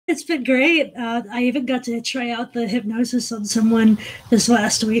It's been great. I even got to try out the hypnosis on someone this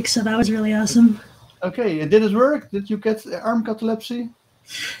last week, so that was really awesome. Okay, and did it work? Did you get arm catalepsy?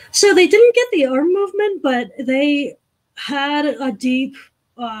 So they didn't get the arm movement, but they had a deep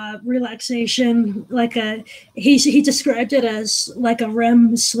relaxation. He described it as like a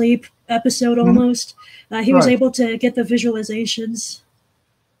REM sleep episode almost. He was able to get the visualizations.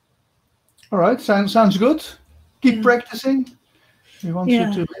 All right, sounds good. Keep practicing. We want you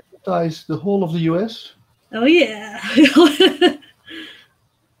to hypnotize the whole of the US. Oh yeah.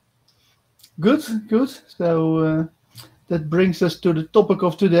 Good. So that brings us to the topic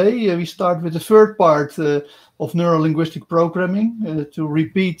of today. We start with the third part of neuro-linguistic programming. To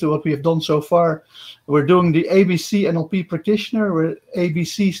repeat what we have done so far, we're doing the ABC NLP practitioner, where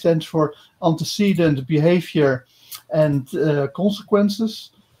ABC stands for antecedent, behavior, and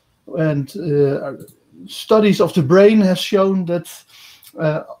consequences. And studies of the brain have shown that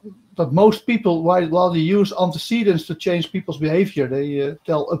most people, while they use antecedents to change people's behavior, they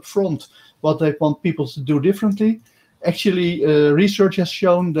tell upfront what they want people to do differently. Actually, research has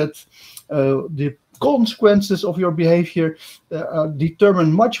shown that the consequences of your behavior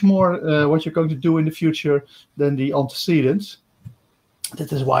determine much more what you're going to do in the future than the antecedents.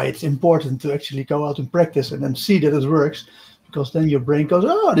 That is why it's important to actually go out and practice and then see that it works, because then your brain goes,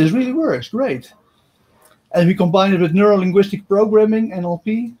 oh, this really works, great. And we combine it with neuro-linguistic programming,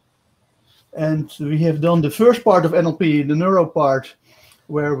 NLP. And we have done the first part of NLP, the neuro part,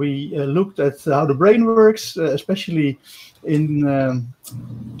 where we looked at how the brain works, especially in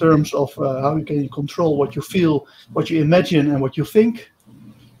terms of how you can control what you feel, what you imagine, and what you think,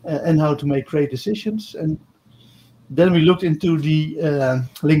 and how to make great decisions. And then we looked into the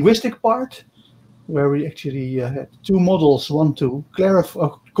linguistic part, where we actually had two models, one to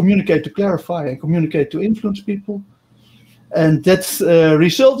communicate to clarify and communicate to influence people. And that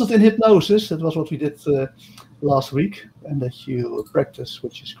resulted in hypnosis. That was what we did last week, and that you practice,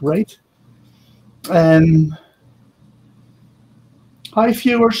 which is great. Hi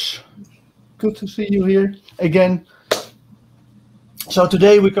viewers, good to see you here again. So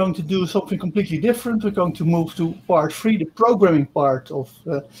today we're going to do something completely different. We're going to move to part 3, the programming part of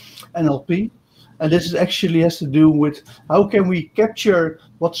NLP. And this actually has to do with how can we capture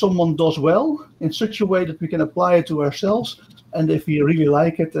what someone does well in such a way that we can apply it to ourselves. And if we really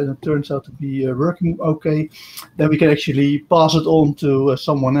like it and it turns out to be working okay, then we can actually pass it on to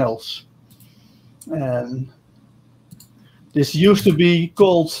someone else. And this used to be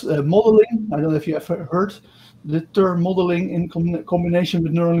called modeling. I don't know if you ever heard the term modeling in combination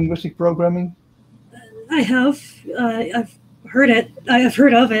with neuro-linguistic programming. I have. I've heard it. I have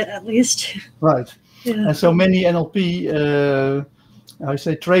heard of it, at least. Right. Yeah. And so many NLP, I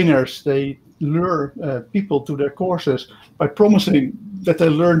say trainers, they lure people to their courses by promising that they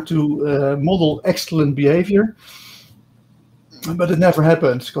learn to model excellent behavior. But it never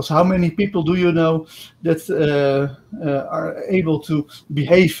happens, because how many people do you know that are able to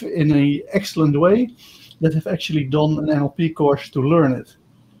behave in an excellent way that have actually done an NLP course to learn it?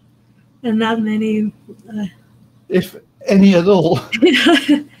 And not many. If any at all.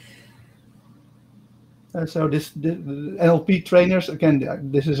 So the NLP trainers, again,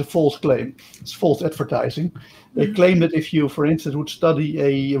 this is a false claim. It's false advertising. They claim that if you, for instance, would study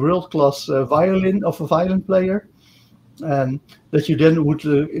a world-class violin of a violin player, that you then would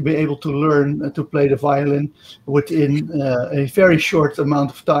be able to learn to play the violin within a very short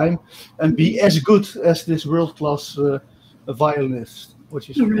amount of time and be as good as this world-class violinist, which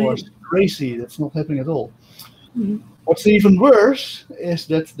is, of course, crazy. That's not happening at all. Mm-hmm. What's even worse is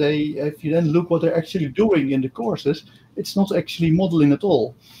that if you then look what they're actually doing in the courses, it's not actually modeling at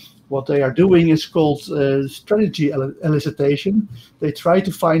all. What they are doing is called strategy elicitation. They try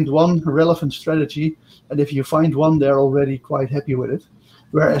to find one relevant strategy, and if you find one, they're already quite happy with it.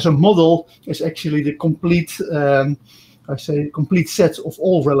 Whereas a model is actually the complete, complete set of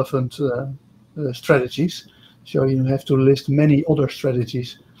all relevant strategies. So you have to list many other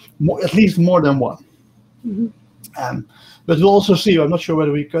strategies, at least more than one. Mm-hmm. But we'll also see, I'm not sure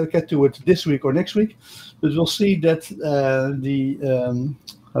whether we can get to it this week or next week, but we'll see that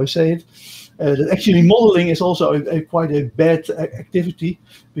that actually modeling is also quite a bad activity,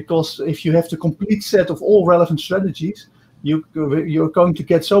 because if you have the complete set of all relevant strategies, you're going to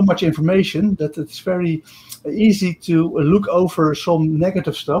get so much information that it's very easy to look over some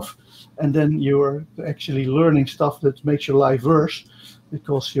negative stuff, and then you're actually learning stuff that makes your life worse,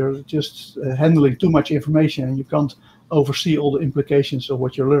 because you're just handling too much information and you can't oversee all the implications of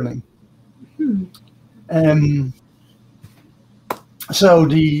what you're learning. So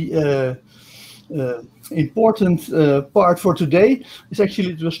the important part for today is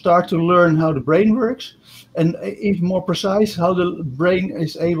actually to start to learn how the brain works, and even more precise, how the brain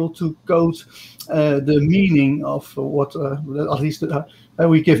is able to code the meaning of what, at least how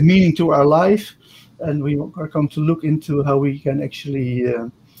we give meaning to our life. And we are going to look into how we can actually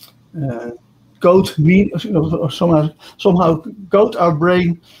code somehow code our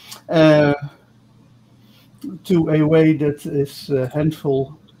brain to a way that is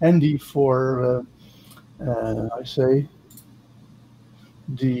handy for I say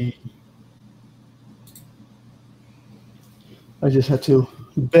I just had to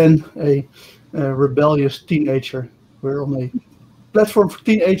ban a rebellious teenager. We're on a platform for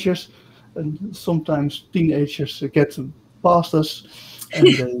teenagers, and sometimes teenagers get past us and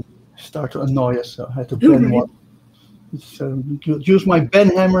they start to annoy us, so I had to ban one. So use my ban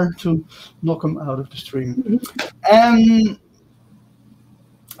hammer to knock him out of the stream.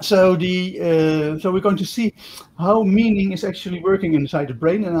 So we're going to see how meaning is actually working inside the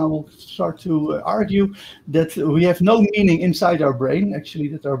brain, and I will start to argue that we have no meaning inside our brain. Actually,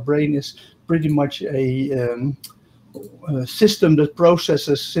 that our brain is pretty much a system that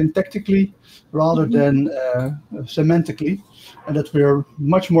processes syntactically rather than semantically, and that we're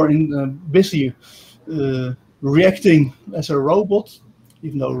much more busy reacting as a robot,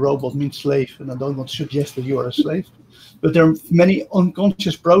 even though robot means slave, and I don't want to suggest that you are a slave. But there are many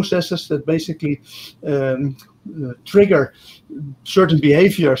unconscious processes that basically trigger certain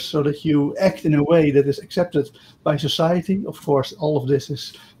behaviors so that you act in a way that is accepted by society. Of course, all of this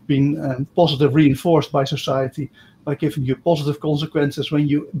is being positive reinforced by society by giving you positive consequences when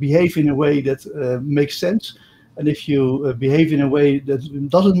you behave in a way that makes sense. And if you behave in a way that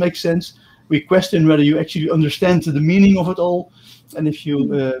doesn't make sense, we question whether you actually understand the meaning of it all. And if you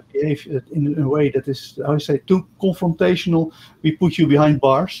behave in a way that is, how I say, too confrontational, we put you behind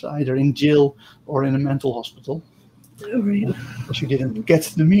bars, either in jail or in a mental hospital, because you didn't get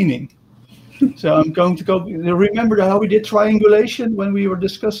the meaning. So I'm going to go. Remember how we did triangulation when we were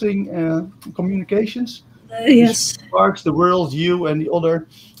discussing communications? Yes. Parts, the world, you, and the other,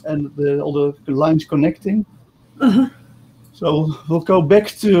 and all the lines connecting. So we'll go back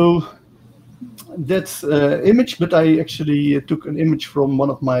to that image, but I actually took an image from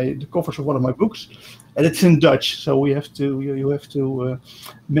the covers of one of my books, and it's in Dutch. So you have to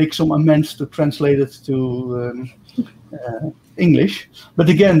make some amends to translate it to English. But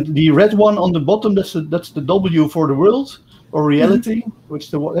again, the red one on the bottom, that's the W for the world or reality,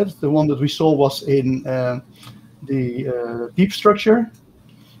 which that's the one that we saw was in the deep structure.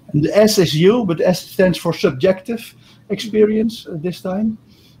 And the S is you, but S stands for subjective experience this time.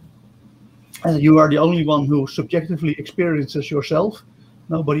 And you are the only one who subjectively experiences yourself.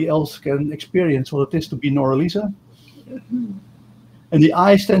 Nobody else can experience what it is to be Nora Lisa. And the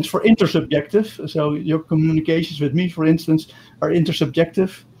I stands for intersubjective. So your communications with me, for instance, are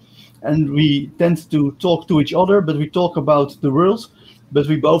intersubjective. And we tend to talk to each other, but we talk about the world, but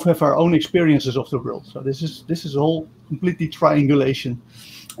we both have our own experiences of the world. So this is all completely triangulation,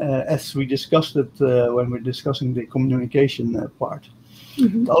 as we discussed it when we're discussing the communication part.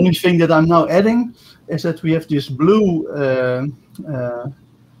 The only thing that I'm now adding is that we have this blue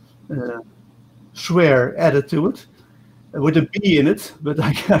square added to it with a B in it, but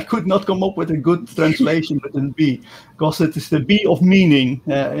I could not come up with a good translation with a B, because it is the B of meaning.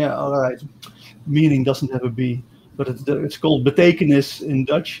 Yeah, all right. Meaning doesn't have a B, but it's called betekenis in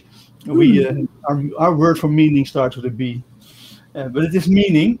Dutch. Our word for meaning starts with a B. But it is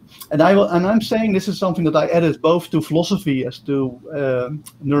meaning, and I'm saying this is something that I added both to philosophy as to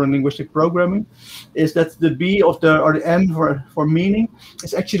neurolinguistic programming, is that the B or the M for meaning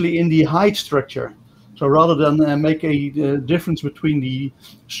is actually in the height structure. So rather than make a difference between the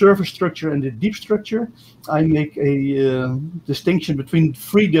surface structure and the deep structure, I make a distinction between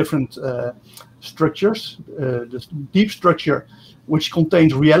three different structures. The deep structure, which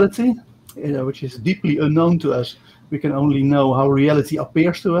contains reality, which is deeply unknown to us. We can only know how reality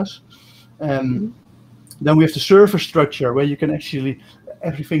appears to us. Then we have the surface structure, where you can actually,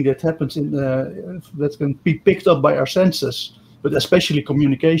 everything that happens that can be picked up by our senses, but especially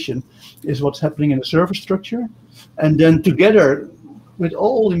communication, is what's happening in the surface structure. And then together with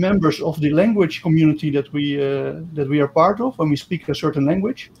all the members of the language community that we are part of, when we speak a certain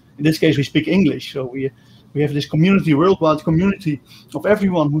language, in this case we speak English, so we have this community, worldwide community of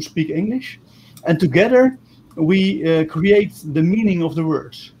everyone who speak English, and together we create the meaning of the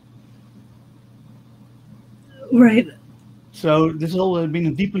words. Right. So this has all been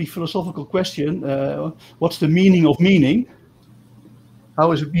a deeply philosophical question. What's the meaning of meaning?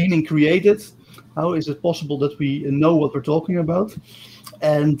 How is meaning created? How is it possible that we know what we're talking about?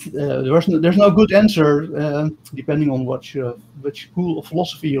 And there's no good answer, depending on which school of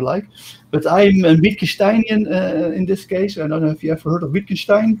philosophy you like. But I'm a Wittgensteinian in this case. I don't know if you ever heard of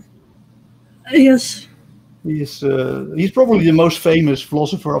Wittgenstein. Yes. He's probably the most famous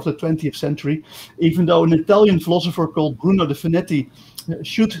philosopher of the 20th century, even though an Italian philosopher called Bruno de Finetti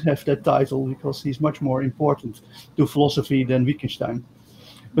should have that title, because he's much more important to philosophy than Wittgenstein.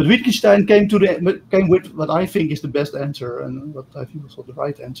 But Wittgenstein came with what I think is the best answer, and what I think is also the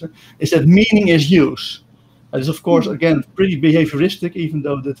right answer, is that meaning is use. That is, of course, again, pretty behavioristic, even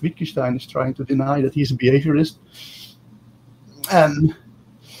though that Wittgenstein is trying to deny that he's a behaviorist.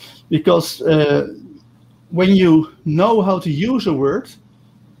 Because when you know how to use a word,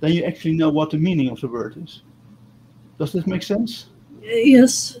 then you actually know what the meaning of the word is. Does this make sense?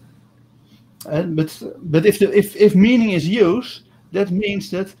 Yes. But if meaning is use, that means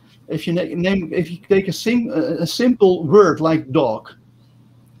that if you take a simple word like dog,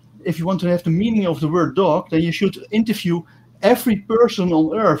 if you want to have the meaning of the word dog, then you should interview every person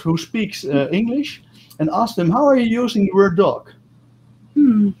on earth who speaks English and ask them, how are you using the word dog?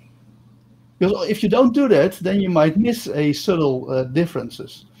 Because if you don't do that, then you might miss a subtle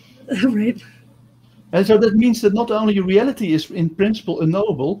differences. Right. And so that means that not only reality is in principle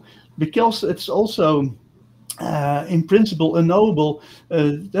unknowable, because it's also in principle unknowable,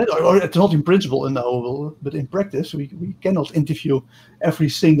 or it's not in principle unknowable, but in practice we cannot interview every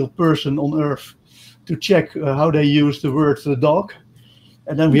single person on earth to check how they use the word dog,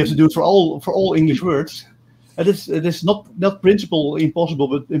 and then we have to do it for all English words. And it is not principle impossible,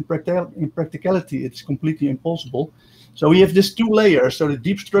 but in practicality it's completely impossible. So we have these two layers. So the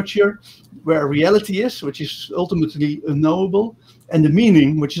deep structure, where reality is, which is ultimately unknowable, and the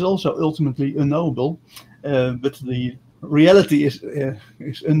meaning, which is also ultimately unknowable. But the reality is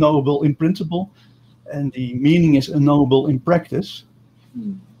unknowable in principle, and the meaning is unknowable in practice.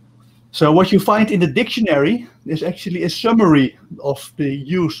 So what you find in the dictionary is actually a summary of the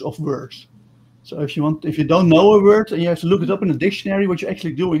use of words. So if you don't know a word and you have to look it up in a dictionary, what you're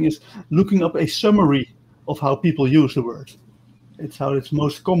actually doing is looking up a summary of how people use the word. It's how it's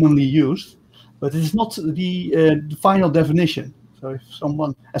most commonly used, but it's not the final definition. So if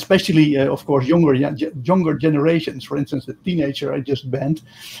someone, especially of course younger generations, for instance, the teenager I just banned,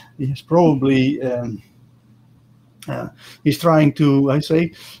 he's probably he's trying to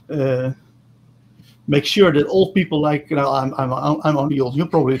make sure that old people I'm only old. You're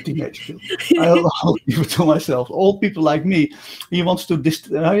probably a teenager too. I'll give it to myself. Old people like me, he wants to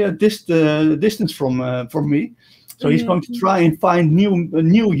distance from me. So he's going to try and find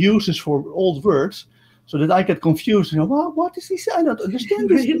new uses for old words, so that I get confused. Well, what is he saying? I don't understand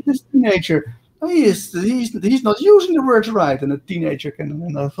this teenager. He's not using the words right, and a teenager can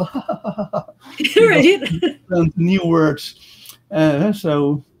right. New words.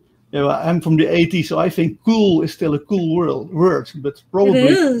 So I'm from the 80s, so I think cool is still a cool word, but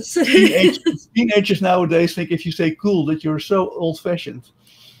probably teenagers nowadays think if you say cool that you're so old-fashioned.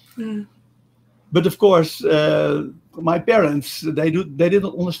 But of course, my parents, they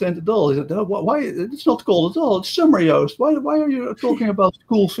didn't understand it all. They said, why? It's not cool at all. It's summer, Joost. Why are you talking about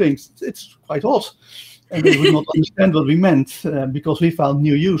cool things? It's quite hot. And they would not understand what we meant because we found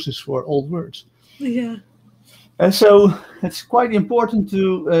new uses for old words. Yeah. And so it's quite important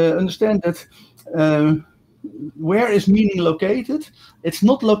to understand that where is meaning located? It's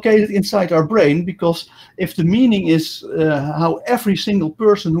not located inside our brain, because if the meaning is how every single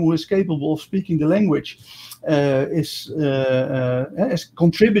person who is capable of speaking the language is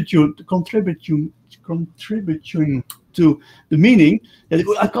contributing to the meaning,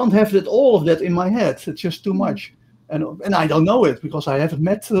 I can't have all of that in my head. It's just too much, and I don't know it because I haven't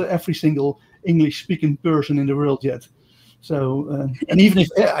met every single English-speaking person in the world yet. So, and even if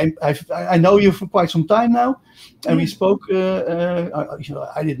I know you for quite some time now, and we spoke,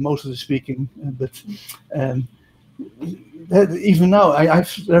 I did most of the speaking, but even now,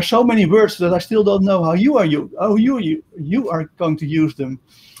 there are so many words that I still don't know how you are going to use them.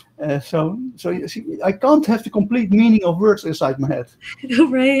 So you see, I can't have the complete meaning of words inside my head.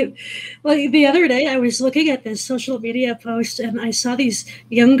 Right. Well, the other day I was looking at this social media post and I saw these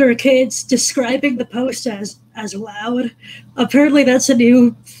younger kids describing the post as loud. Apparently that's a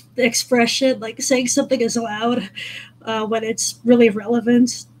new expression, like saying something is loud when it's really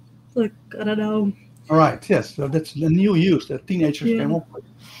relevant. Like, I don't know. All right. Yes. So that's a new use that teenagers came up with.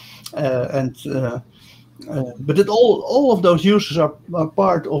 But all of those uses are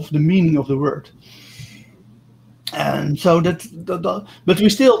part of the meaning of the word, and so but we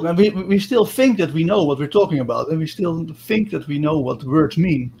still think that we know what we're talking about, and we still think that we know what the words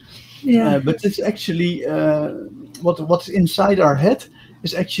mean. Yeah. But it's actually what's inside our head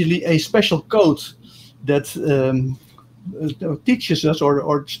is actually a special code that teaches us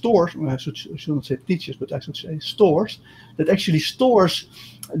or stores. I shouldn't say teaches, but I should say stores, that actually stores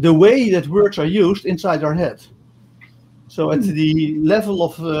the way that words are used inside our head. So at the level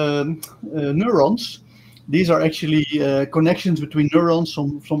of neurons, these are actually connections between neurons.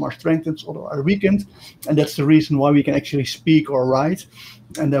 Some are strengthened, some are weakened, and that's the reason why we can actually speak or write,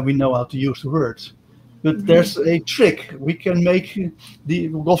 and then we know how to use the words. But there's a trick. We can make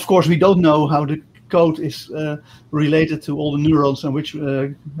of course, we don't know how the code is related to all the neurons, and which,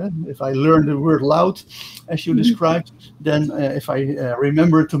 if I learn the word loud, as you described, then if I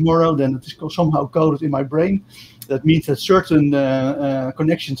remember it tomorrow, then it is somehow coded in my brain. That means that certain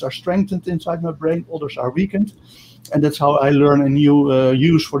connections are strengthened inside my brain, others are weakened, and that's how I learn a new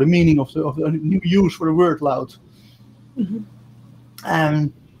use for the meaning of a new use for the word loud.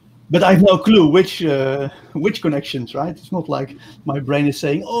 But I have no clue which connections, right? It's not like my brain is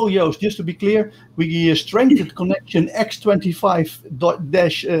saying, "Oh, Joost, just to be clear, we strengthened connection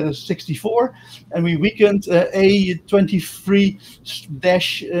X25-64, and we weakened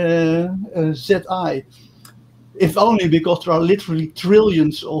A23-ZI." If only because there are literally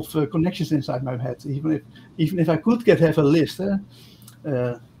trillions of connections inside my head. Even if I could have a list,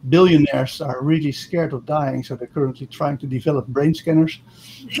 billionaires are really scared of dying, so they're currently trying to develop brain scanners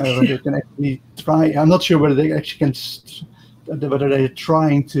where they can actually try. I'm not sure whether they actually can, whether they're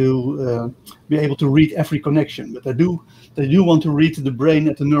trying to be able to read every connection, but they do want to read the brain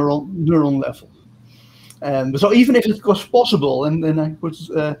at the neuron level. So even if it was possible, and then I could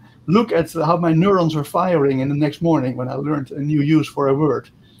look at how my neurons are firing in the next morning when I learned a new use for a word,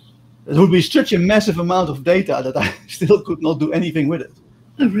 it would be such a massive amount of data that I still could not do anything with it.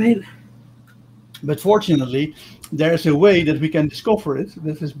 Right. But fortunately, there is a way that we can discover it.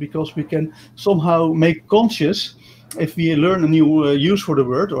 That is because we can somehow make conscious, if we learn a new use for the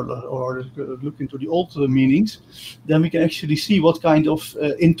word or look into the old meanings, then we can actually see what kind of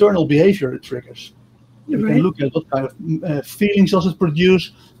internal behavior it triggers. We can look at what kind of feelings does it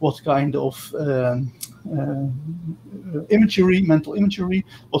produce, what kind of imagery, mental imagery,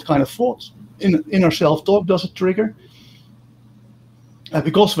 what kind of thoughts, inner self-talk does it trigger.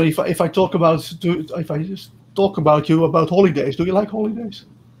 Because if I talk about you about holidays, do you like holidays?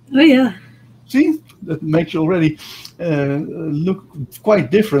 Oh yeah. See, that makes you already look quite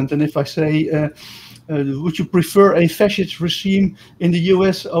different than if I say, would you prefer a fascist regime in the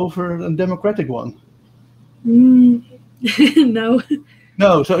US over a democratic one? No.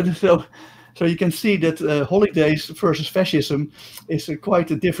 No. So you can see that holidays versus fascism is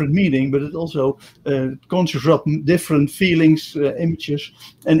quite a different meaning, but it also conjures up different feelings, images,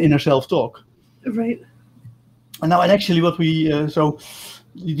 and inner self-talk. Right. And actually what so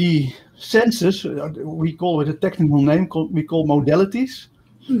the senses, we call it a technical name, we call modalities.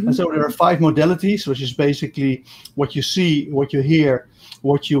 And so there are 5 modalities, which is basically what you see, what you hear,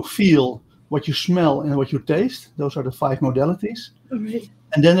 what you feel, what you smell, and what you taste. Those are the 5 modalities. Right.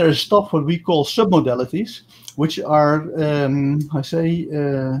 And then there is stuff what we call submodalities, which are, I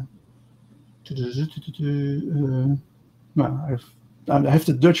have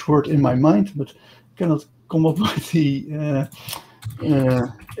the Dutch word in my mind, but cannot come up with the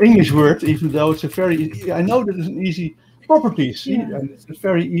English word, even though it's I know that it's an easy properties, and it's a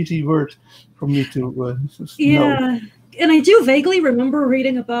very easy word for me to know. And I do vaguely remember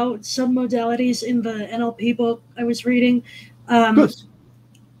reading about submodalities in the NLP book I was reading. Good.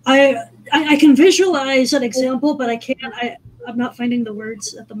 I can visualize an example, but I can't. I'm not finding the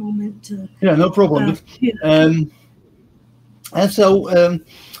words at the moment. Yeah, no problem. And so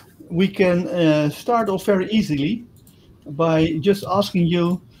we can start off very easily by just asking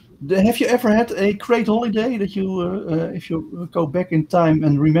you, have you ever had a great holiday that you, if you go back in time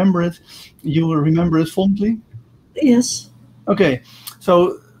and remember it, you will remember it fondly? Yes. Okay,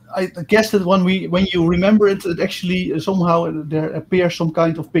 so I guess that when you remember it, it actually somehow there appears some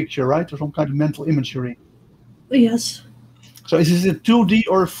kind of picture, right, or some kind of mental imagery. Yes. So is it a 2D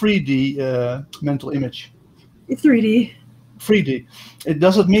or a 3D mental image? 3D. 3D.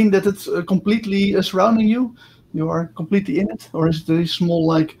 Does it mean that it's completely surrounding you? You are completely in it, or is it a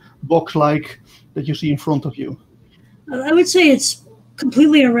small box-like that you see in front of you? I would say it's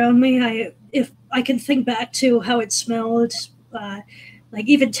completely around me. If I can think back to how it smelled, like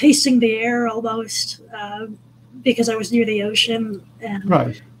even tasting the air almost, because I was near the ocean, and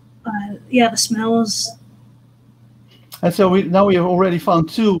right. The smells. And so we have already found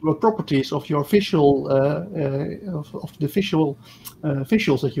 2 properties of your visual, of the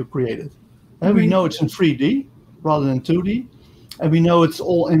visuals that you created. And we know it's in 3D rather than 2D. and we know it's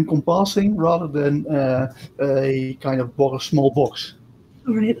all encompassing rather than a kind of small box.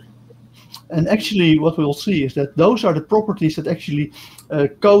 Right. And actually, what we'll see is that those are the properties that actually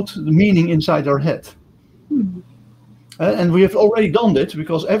code the meaning inside our head. And we have already done it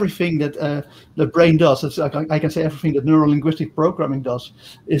because everything that the brain does, I can say everything that neuro-linguistic programming does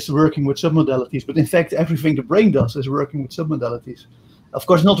is working with submodalities. But in fact, everything the brain does is working with submodalities. Of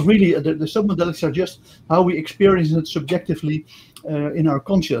course, not really. The submodalities are just how we experience it subjectively in our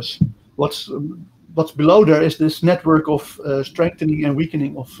conscious. What's below there is this network of strengthening and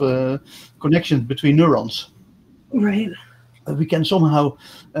weakening of connections between neurons. Right. We can somehow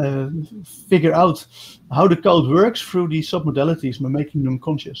figure out how the code works through these submodalities by making them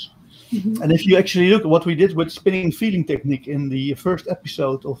conscious. And if you actually look at what we did with spinning feeling technique in the first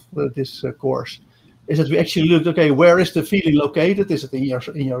episode of this course, is that we actually looked, okay, where is the feeling located? Is it in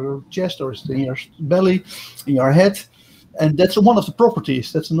your chest, or is it in your belly, in your head? And that's one of the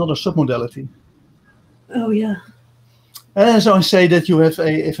properties. That's another submodality. Oh, yeah. And so I say that you have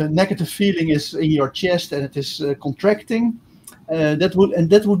if a negative feeling is in your chest and it is contracting,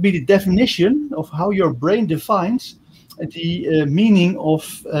 that would be the definition of how your brain defines the meaning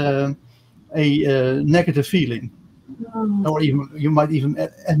of a negative feeling. Or even you might even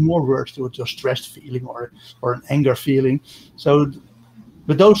add more words to it, a stressed feeling or an anger feeling. So,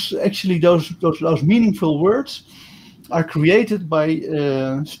 but those meaningful words are created by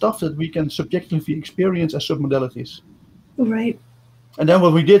stuff that we can subjectively experience as submodalities. Right. And then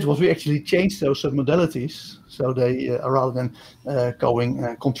what we did was we actually changed those submodalities, so they rather than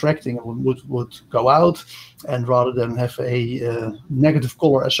contracting would go out, and rather than have a negative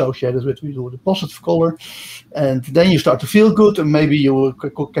color associated with, we do the positive color, and then you start to feel good, and maybe you will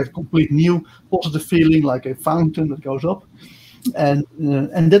get a complete new positive feeling like a fountain that goes up, and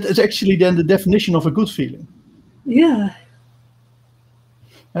that is actually then the definition of a good feeling. Yeah.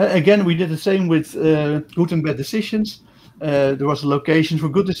 Again, we did the same with good and bad decisions. There was a location for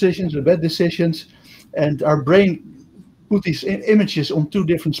good decisions and bad decisions, and our brain put these images on two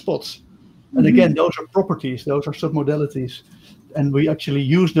different spots. And again, those are properties, those are submodalities, and we actually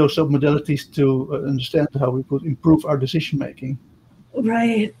use those submodalities to understand how we could improve our decision making.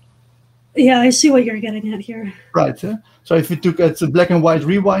 Right. Yeah, I see what you're getting at here. Right. So if we took at the black and white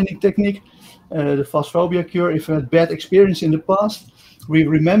rewinding technique, the fast phobia cure, if we had bad experience in the past, we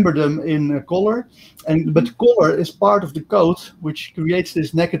remember them in color, but color is part of the code which creates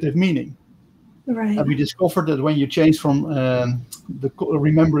this negative meaning. Right. And we discovered that when you change from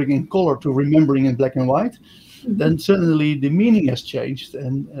remembering in color to remembering in black and white, then suddenly the meaning has changed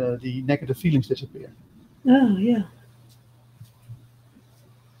and the negative feelings disappear. Oh, yeah.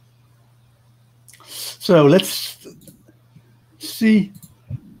 So let's see.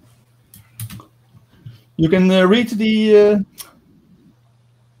 You can read the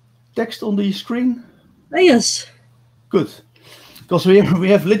text on the screen? Yes. Good. Because we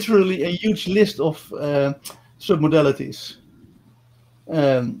have literally a huge list of submodalities.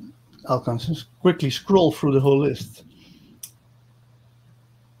 I'll just quickly scroll through the whole list.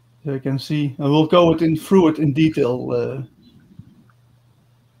 So you can see, and we'll go through it in detail.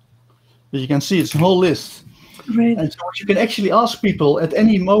 But you can see it's a whole list. Right. And so what you can actually ask people at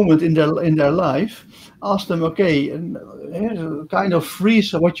any moment in their life, ask them, okay, kind of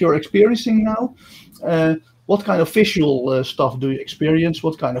freeze what you're experiencing now. What kind of visual stuff do you experience?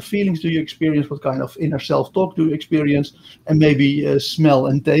 What kind of feelings do you experience? What kind of inner self-talk do you experience? And maybe smell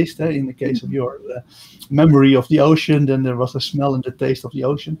and taste. In the case of your memory of the ocean, then there was the smell and the taste of the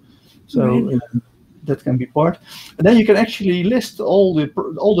ocean. So that can be part. And then you can actually list all the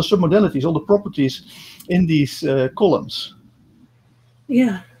submodalities, all the properties in these columns.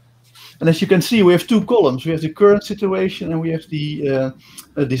 Yeah. And as you can see, we have two columns. We have the current situation and we have the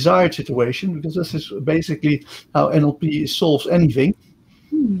desired situation, because this is basically how NLP solves anything.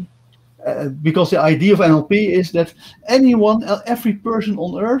 Because the idea of NLP is that every person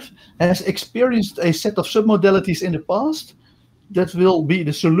on Earth has experienced a set of submodalities in the past that will be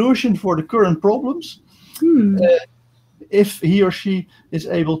the solution for the current problems. If he or she is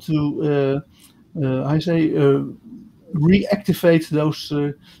able to, reactivate those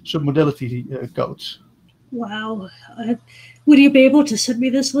submodality codes. Wow. Would you be able to send me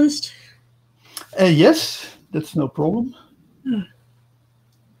this list? Yes, that's no problem.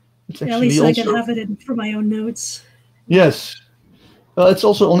 At least I can have it for my own notes. Yes. It's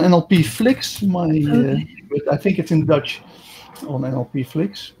also on NLP Flix. I think it's in Dutch on NLP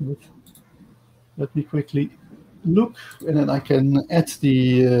Flix. But let me quickly look, and then I can add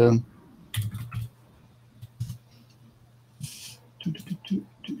the...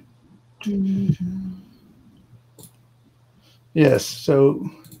 Yes. So,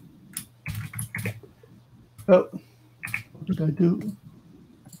 oh, what did I do?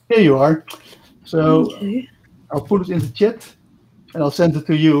 Here you are. So Okay. I'll put it in the chat and I'll send it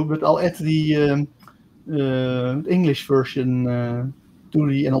to you. But I'll add the English version to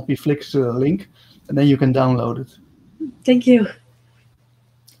the NLP Flix link, and then you can download it. Thank you.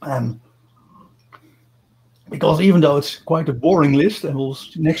 Because even though it's quite a boring list, and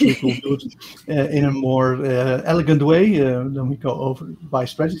next week we'll do it in a more elegant way, then we go over by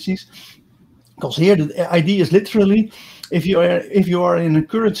strategies. Because here the idea is literally, if you are in a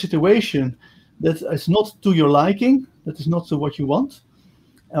current situation that is not to your liking, that is not to what you want,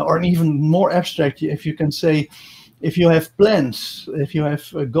 or even more abstract, if you can say, if you have plans, if you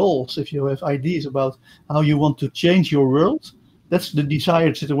have goals, if you have ideas about how you want to change your world, that's the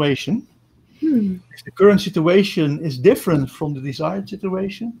desired situation. If the current situation is different from the desired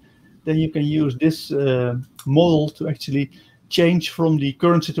situation, then you can use this model to actually change from the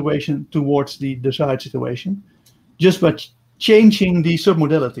current situation towards the desired situation, just by changing the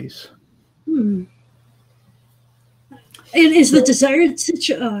submodalities. And is the desired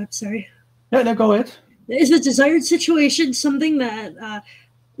situation? Sorry. Yeah, no, go ahead. Is the desired situation something that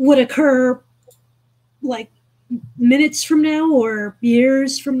would occur like minutes from now, or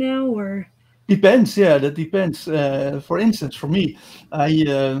years from now, or? Depends, yeah, that depends. For instance, for me,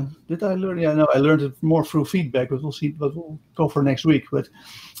 did I learn? Yeah, no, I learned it more through feedback, but we'll see. But we'll go for next week. But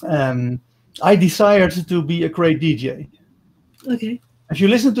I desired to be a great DJ. Okay. Have you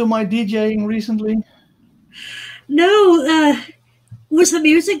listened to my DJing recently? No. Was the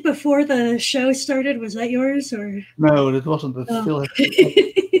music before the show started? Was that yours, or? No, that wasn't. It still has.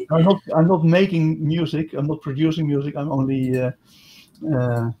 I'm not making music. I'm not producing music. I'm only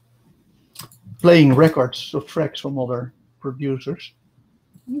playing records of tracks from other producers.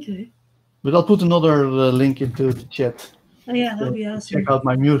 Okay. But I'll put another link into the chat. Oh, yeah, that'd be awesome. Check out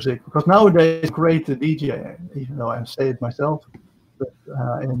my music, because nowadays I'm a great DJ, even though I say it myself. But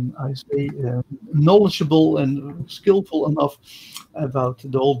and I say knowledgeable and skillful enough about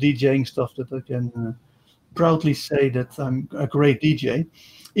the whole DJing stuff that I can proudly say that I'm a great DJ,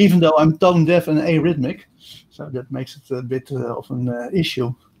 even though I'm tone deaf and arrhythmic. So that makes it a bit of an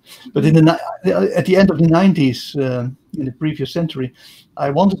issue. But at the end of the 90s, in the previous century,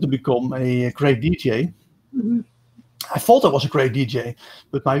 I wanted to become a great DJ. Mm-hmm. I thought I was a great DJ,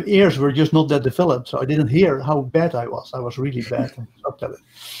 but my ears were just not that developed, so I didn't hear how bad I was. I was really bad and sucked at it.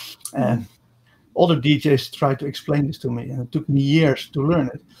 And other DJs tried to explain this to me, and it took me years to learn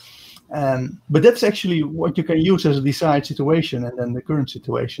it. But that's actually what you can use as a desired situation and then the current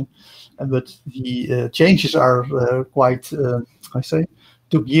situation. But the changes are quite,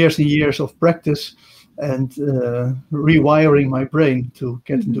 took years and years of practice and rewiring my brain to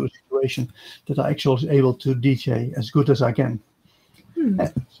get into a situation that I actually was able to DJ as good as I can.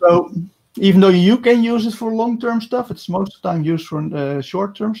 So even though you can use it for long-term stuff, it's most of the time used for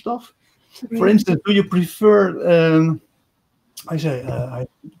short-term stuff. Right. For instance, do you prefer, I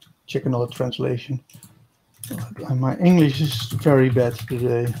check another translation. My English is very bad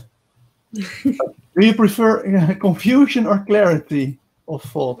today. Do you prefer confusion or clarity of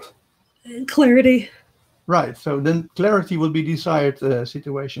thought? Clarity. Right. So then clarity would be desired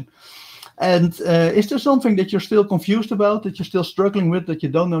situation. And is there something that you're still confused about, that you're still struggling with, that you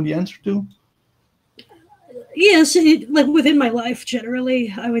don't know the answer to? Yes, like within my life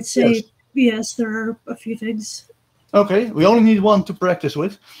generally, I would say yes, there are a few things. Okay, we only need one to practice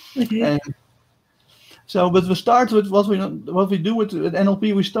with. Okay. But we start with what we do with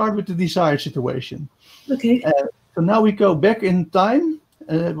NLP. We start with the desired situation. Okay. So now we go back in time.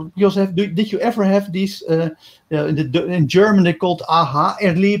 Did you ever have these? In German they call it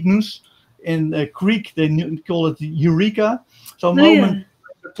aha-erlebnis. In Greek they call it eureka. So a moment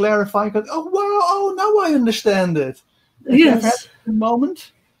to clarify. Oh wow! Oh, now I understand it. Have you ever had a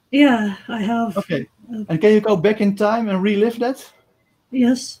moment? Yeah, I have. Okay. And can you go back in time and relive that?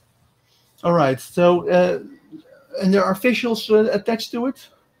 Yes. All right. So, and there are visuals attached to it?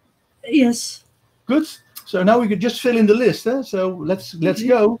 Yes. Good. So now we could just fill in the list. So let's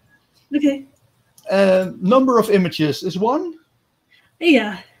go. Okay. Number of images is 1?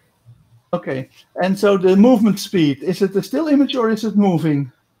 Yeah. Okay. And so the movement speed, is it a still image or is it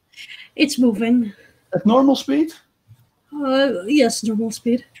moving? It's moving. At normal speed? Yes, normal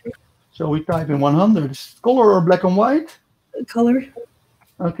speed. So we type in 100. Color or black and white? Color.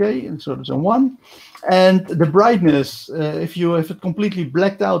 Okay, and so there's a 1. And the brightness, if it completely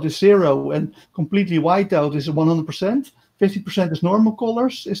blacked out is 0 and completely white out is 100%. 50% is normal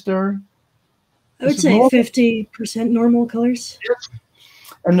colors. Is there? I would say 50% normal colors. Yes.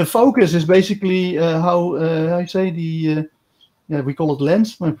 And the focus is basically how I say yeah, we call it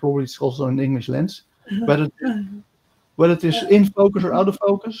lens, but probably it's also in English lens. Whether it is in focus or out of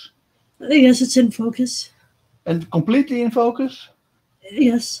focus, Yes, it's in focus. and completely in focus.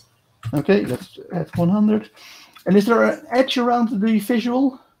 Yes. Okay, let's add 100. And is there an edge around the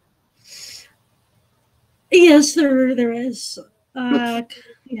visual? Yes, there is. Good.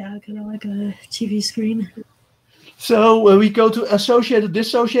 Yeah, kind of like a TV screen. So we go to associated,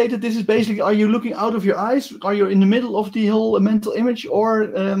 dissociated. This is basically, are you looking out of your eyes? Are you in the middle of the whole mental image,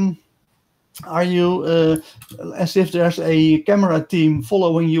 or are you as if there's a camera team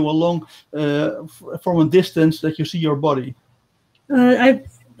following you along from a distance that you see your body? I'm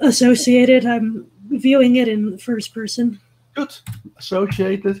associated. I'm viewing it in first person. Good.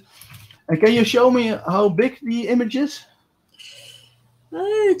 Associated. And can you show me how big the image is?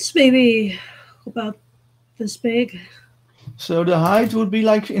 It's maybe about this big. So the height would be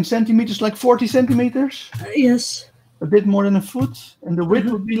like in centimeters, like 40 centimeters? Yes. A bit more than a foot. And the width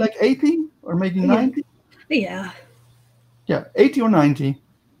would be like 80 or maybe 90? Yeah. Yeah, 80 or 90?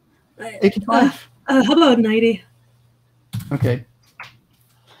 85? How about 90? Okay.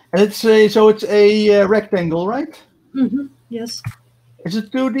 And it's a rectangle, right? Mm-hmm. Yes. Is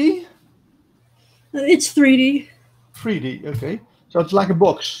it 2D? It's 3D. 3D, okay. So it's like a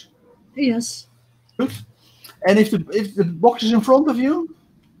box. Yes. Good. And if the box is in front of you?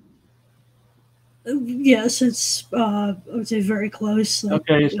 Yes, it's I would say very close. Like,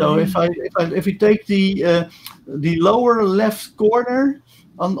 Okay, so if we take the lower left corner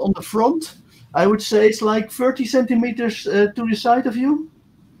on the front, I would say it's like 30 centimeters to the side of you.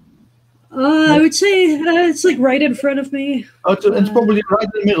 I would say it's like right in front of me. Oh, it's probably right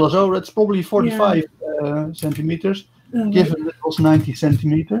in the middle, so that's probably 45 centimeters, given that it was 90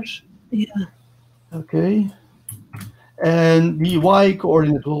 centimeters. Yeah. Okay. And the y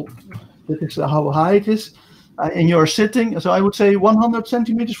coordinate, well, that is how high it is. And you're sitting, so I would say 100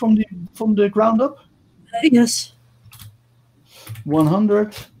 centimeters from the ground up. Yes.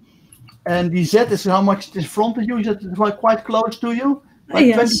 100. And the z is how much it is in front of you. Is it like quite close to you?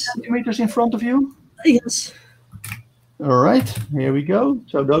 Like 20 centimeters in front of you? Yes. All right, here we go.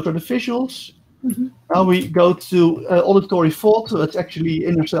 So those are the visuals. Mm-hmm. Now we go to auditory thought. So that's actually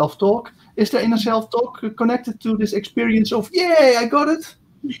inner self-talk. Is there inner self-talk connected to this experience of, yay, I got it?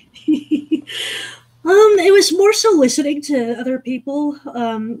 It was more so listening to other people.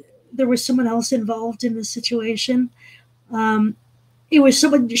 There was someone else involved in the situation. It was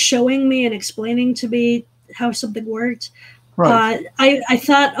someone showing me and explaining to me how something worked. Right. I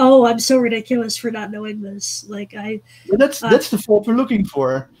thought, oh, I'm so ridiculous for not knowing this. Like that's the thought we're looking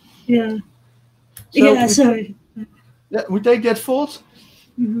for. Yeah. So we take that thought.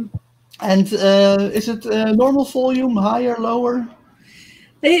 Mm-hmm. And is it normal volume, higher, lower?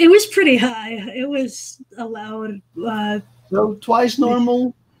 It was pretty high. It was allowed. So twice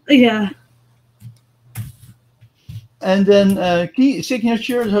normal. Yeah. And then key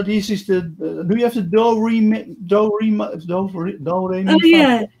signature. So this is the. Do you have the do re mi do re mi? Oh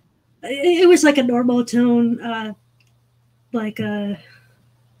yeah, it was like a normal tone, like a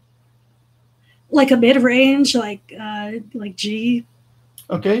mid range, like G.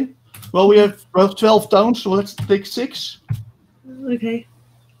 Okay. Well, we have 12 tones, so let's take 6. Okay.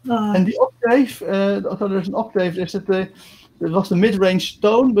 And the octave. So there's an octave. Is it it was the mid-range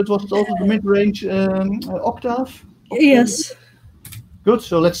tone, but was it also the mid-range octave? Yes. Good.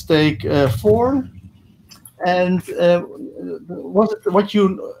 So let's take 4. And was it what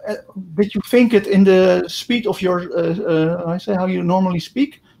you did you think it in the speed of your I say how you normally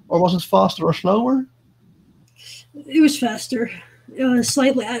speak, or was it faster or slower? It was faster,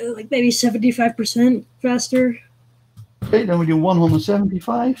 slightly, like maybe 75% faster. Okay, then we do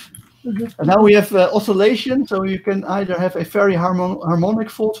 175. Mm-hmm. And now we have oscillation, so you can either have a very harmonic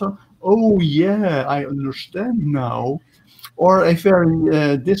thought, so, oh yeah, I understand now, or a very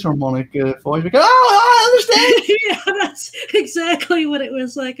disharmonic voice, because, oh, I understand! Yeah, that's exactly what it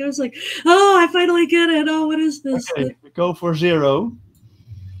was like. I was like, oh, I finally get it. Oh, what is this? Okay, we go for 0.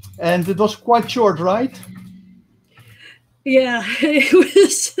 And it was quite short, right? Yeah, it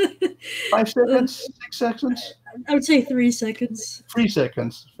was 5 seconds, 6 seconds? I would say 3 seconds. 3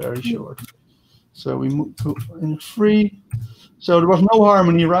 seconds, very short. So we move to in 3. So there was no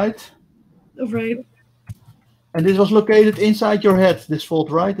harmony, right? Right. And this was located inside your head, this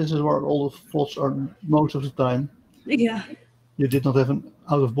fault, right? This is where all the faults are most of the time. Yeah. You did not have an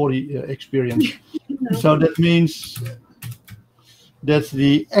out-of-body experience. No. So that means that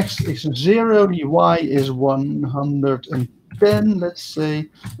the x is 0, the y is 110, let's say,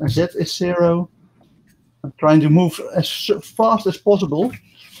 and z is 0. I'm trying to move as fast as possible.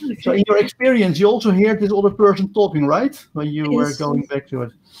 Okay. So in your experience, you also hear this other person talking, right? When you were Yes. going back to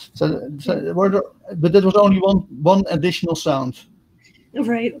it. But that was only one additional sound.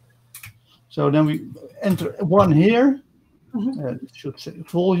 Right. So then we enter one here. Uh-huh. It should say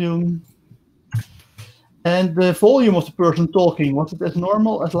volume. And the volume of the person talking, was it as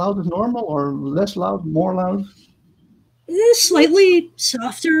normal, as loud as normal, or less loud, more loud? Slightly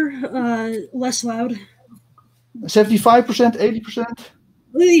softer, less loud. 75%, 80%?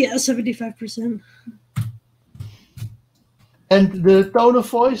 Yeah, 75%. And the tone of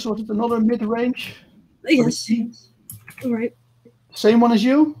voice, was it another mid-range? Yes. Right. Same one as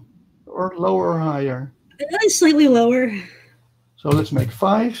you? Or lower or higher? Slightly lower. So let's make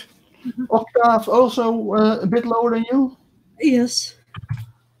 5. Octave also a bit lower than you? Yes.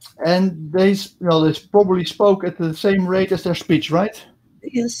 And they probably spoke at the same rate as their speech, right?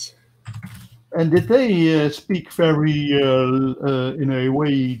 Yes. And did they speak very in a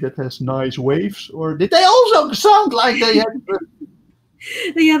way that has nice waves, or did they also sound like they had?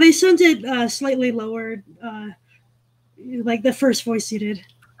 Yeah, they sounded slightly lower, like the first voice you did.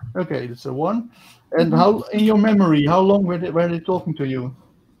 Okay, that's a 1. And how, in your memory, how long were they talking to you?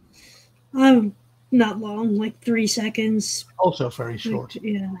 Not long, like 3 seconds. Also very short.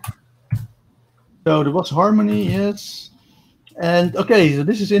 Yeah. So there was harmony, yes. And okay, so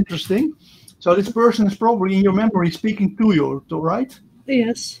this is interesting. So this person is probably in your memory speaking to you, right?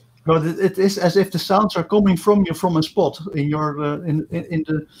 Yes. But it is as if the sounds are coming from you from a spot in your in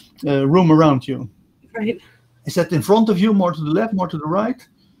the room around you. Right. Is that in front of you, more to the left, more to the right?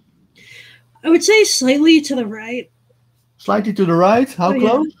 I would say slightly to the right. Slightly to the right. How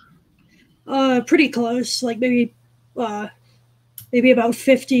close? Pretty close. Like maybe about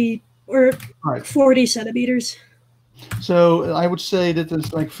 50 or 40 centimeters. So I would say that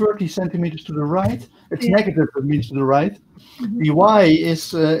it's like 30 centimeters to the right. It's negative, it means to the right. The Y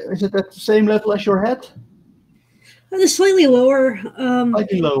is it at the same level as your head? It's slightly lower.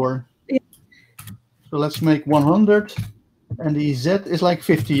 Slightly lower. Yeah. So let's make 100. And the Z is like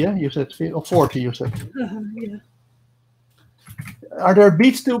 50, yeah? You said, or 40, you said. Yeah. Are there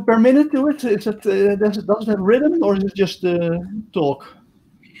beats per minute to it? Is it does it have rhythm, or is it just talk?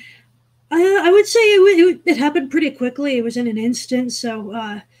 I would say it happened pretty quickly. It was in an instant, so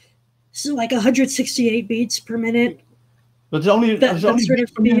like 168 beats per minute. But it's only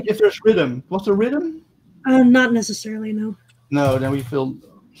beats per minute if there's rhythm. What's the rhythm? Not necessarily, no. No, then we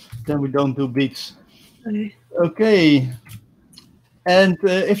don't do beats. Okay. Okay. And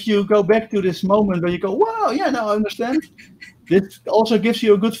if you go back to this moment where you go, wow, yeah, now I understand. This also gives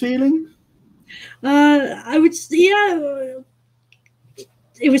you a good feeling? I would, yeah.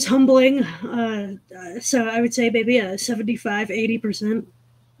 It was humbling. So I would say maybe 75, 80%.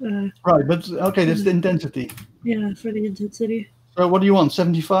 Right, but okay, that's the intensity. Yeah, for the intensity. So what do you want,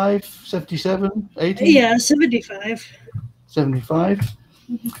 75, 77, 80? Yeah, 75. 75.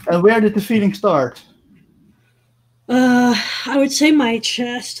 And where did the feeling start? I would say my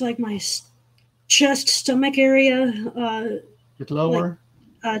chest, like my chest, stomach area. Bit lower?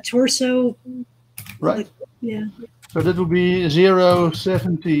 Like, torso. Right. Like, yeah. So that would be 0,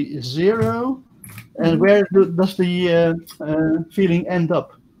 70, 0. And where does the feeling end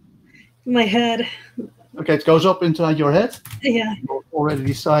up? My head. Okay, it goes up inside your head. Yeah. You already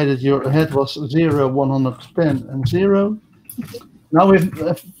decided your head was 0, 110, and 0. Now we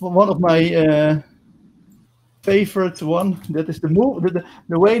have one of my favorite one. That is the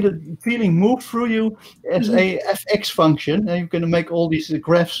way the feeling moved through you as a fx function. And you can make all these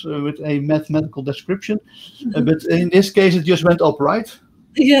graphs with a mathematical description. But in this case, it just went up, right?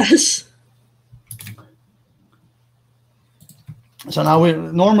 Yes. So now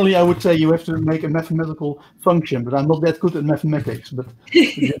normally I would say you have to make a mathematical function, but I'm not that good at mathematics, but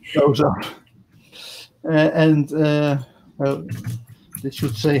it goes up. This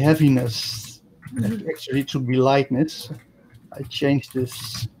should say heaviness. Actually, it should be lightness. I changed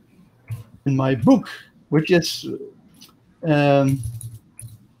this in my book, which is done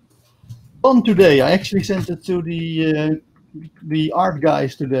today. I actually sent it to the art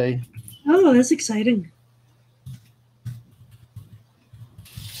guys today. Oh, that's exciting.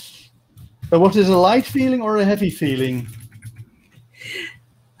 So was this a light feeling or a heavy feeling?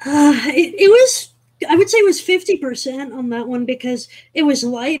 It was, I would say it was 50% on that one, because it was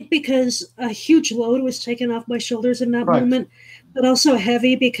light because a huge load was taken off my shoulders in that moment, but also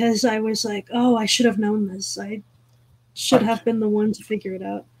heavy because I was like, oh, I should have known this. I should have been the one to figure it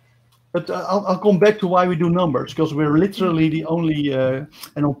out. But I'll come back to why we do numbers, because we're literally the only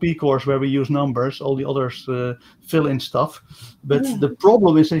NLP course where we use numbers. All the others fill in stuff. But the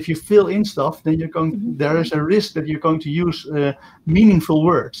problem is, if you fill in stuff, then there is a risk that you're going to use meaningful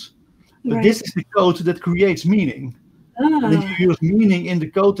words. But this is the code that creates meaning. And if you use meaning in the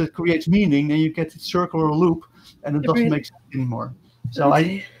code that creates meaning, then you get a circular loop, and it doesn't make sense anymore. So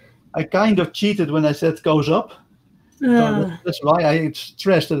I kind of cheated when I said goes up. So that's why I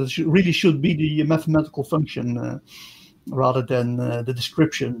stressed that it really should be the mathematical function rather than the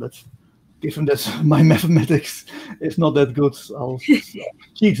description. But given that my mathematics is not that good, I'll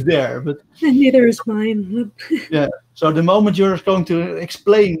cheat there. But neither is mine. Yeah. So the moment you're going to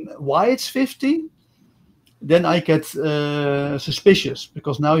explain why it's 50, then I get suspicious,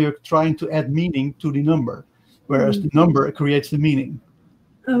 because now you're trying to add meaning to the number, whereas the number creates the meaning.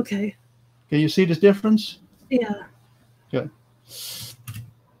 Okay. Can you see this difference? Yeah. Okay. So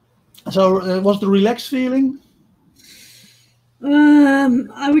was the relaxed feeling?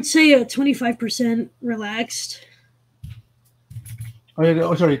 I would say 25% relaxed.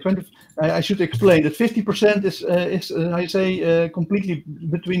 Oh, sorry, 20. I should explain that 50% is I say completely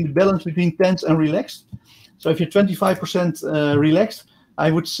between the balance between tense and relaxed. So if you're 25% relaxed,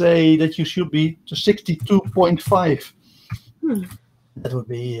 I would say that you should be to 62.5. That would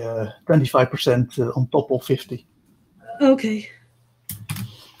be 25% on top of 50. Okay.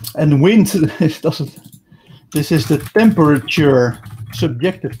 And wind doesn't. This is the temperature,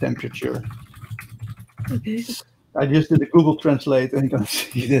 subjective temperature. Okay. I just did a Google Translate, and you can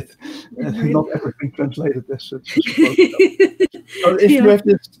see that not everything translated as such. So if you have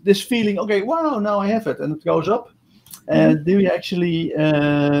this feeling, okay, wow, now I have it, and it goes up. And do you actually?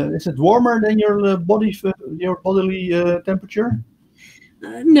 Is it warmer than your bodily temperature?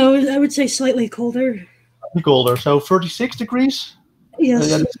 No, I would say slightly colder. Colder, so 36 degrees. Yes.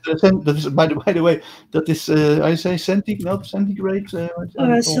 That is by the way, that is I say centigrade.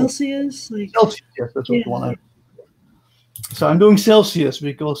 Celsius. Celsius, yes, that's what the one. So I'm doing Celsius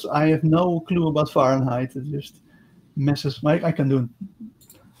because I have no clue about Fahrenheit. It just messes. I can do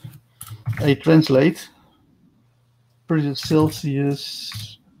a translate.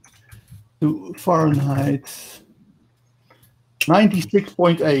 Celsius to Fahrenheit.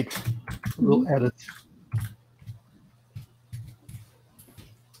 96.8. We'll add it.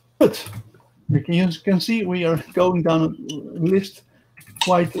 Good. You can see we are going down a list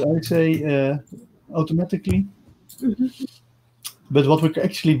quite, I'd say, automatically. But what we're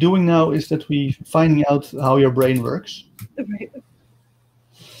actually doing now is that we're finding out how your brain works. Right.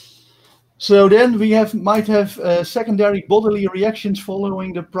 So then we might have secondary bodily reactions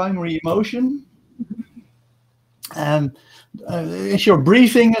following the primary emotion. And is your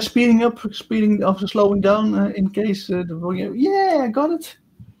breathing speeding up, slowing down in case? Yeah, I got it.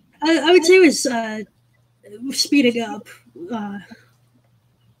 I would say it was speeding up.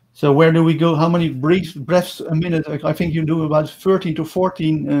 So where do we go? How many breaths a minute? I think you do about 13 to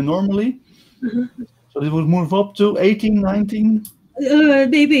 14 normally. So it would move up to 18, 19?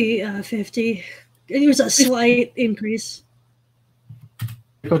 Maybe 50. It was a slight increase.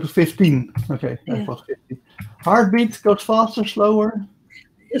 Go to 15. Okay, that was 50. Heartbeat goes faster, slower?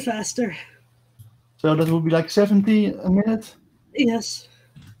 Faster. So that would be like 70 a minute? Yes.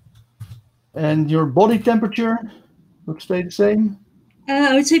 And your body temperature would stay the same?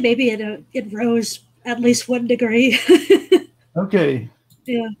 I would say maybe it rose at least 1 degree. Okay.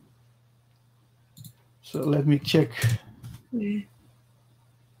 Yeah. So let me check. Yeah.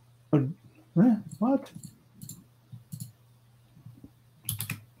 What?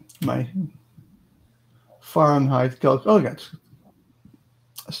 My Fahrenheit goes. Oh, yes.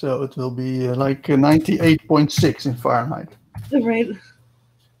 So it will be like 98.6 in Fahrenheit. Right.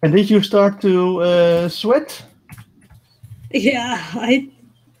 And did you start to sweat? Yeah, I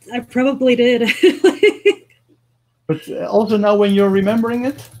probably did. But also now when you're remembering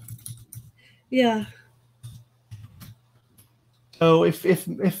it? Yeah. So if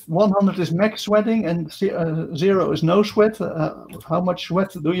 100 is max sweating and 0 is no sweat, how much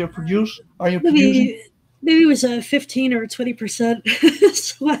sweat do you produce? Are you producing? Maybe it was a 15 or 20%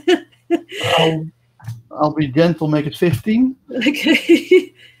 sweat. I'll be gentle, make it 15.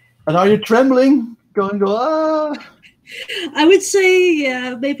 Okay. And are you trembling? Go ah. I would say,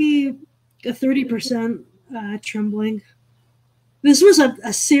 yeah, maybe a 30% trembling. This was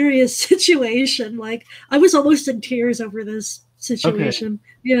a serious situation. Like, I was almost in tears over this situation.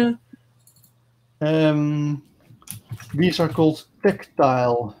 Okay. Yeah. These are called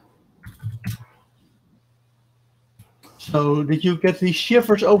tactile. So did you get these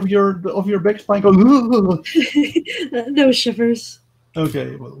shivers over your back spine? Go. No shivers.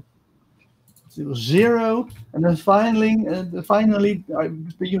 Okay, well, to 0, and then finally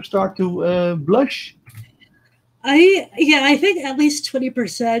you start to blush. I think at least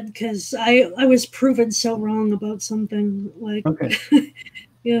 20% because I was proven so wrong about something like Okay.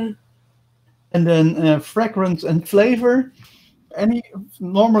 yeah. And then fragrance and flavor.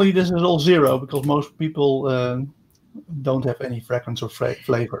 Normally this is all 0 because most people don't have any fragrance or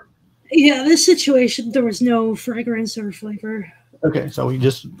flavor. Yeah, this situation there was no fragrance or flavor. Okay, so we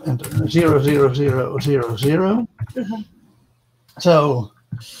just enter 0, 0, 0, 0, 0. Uh-huh. So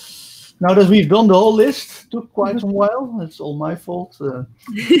now that we've done the whole list, took quite some while. It's all my fault.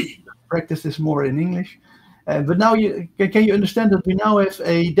 Practice this more in English. But now can you understand that we now have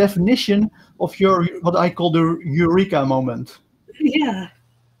a definition of your what I call the eureka moment, Yeah.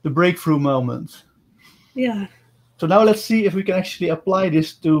 the breakthrough moment. Yeah. So now let's see if we can actually apply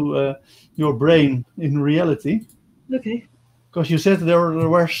this to your brain in reality. Okay. Because you said there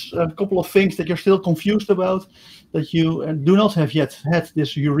were a couple of things that you're still confused about, that you do not have yet had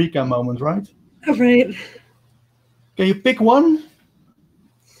this eureka moment, right? Right. Can you pick one?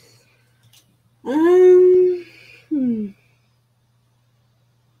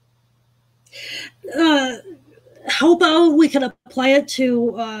 How about we can apply it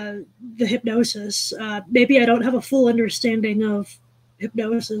to the hypnosis? Maybe I don't have a full understanding of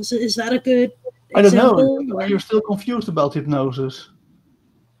hypnosis. Is that a good example? I don't know. Are you still confused about hypnosis?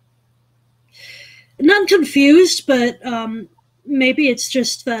 Not confused, but maybe it's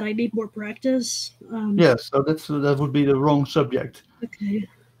just that I need more practice. Yes, so that would be the wrong subject. Okay.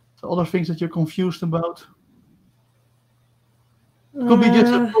 So other things that you're confused about? It could be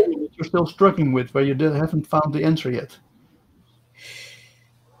just a problem that you're still struggling with, where you haven't found the answer yet.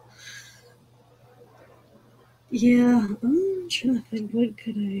 Yeah, I'm trying to think. What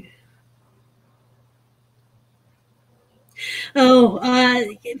could I? Oh,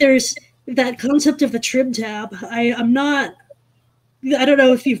 there's that concept of the trim tab. I'm not. I don't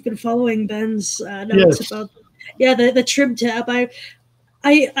know if you've been following Ben's notes Yes. about. Yeah, the trim tab.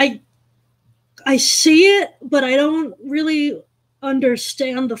 I see it, but I don't really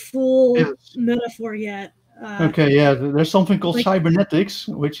understand the full metaphor yet. Okay, yeah, there's something called cybernetics,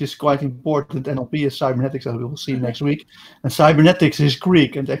 which is quite important. NLP is cybernetics, as we will see next week. And cybernetics is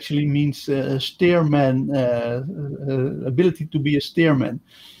Greek and actually means steerman, ability to be a steerman.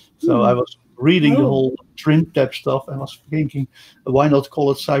 So I was reading the whole trim tab stuff and was thinking, why not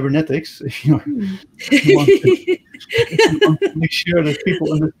call it cybernetics if you want to make sure that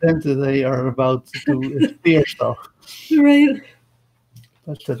people understand that they are about to steer stuff. Right.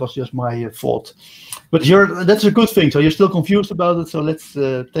 That was just my thought. But that's a good thing. So you're still confused about it. So let's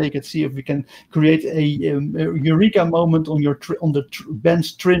take it, see if we can create a eureka moment on your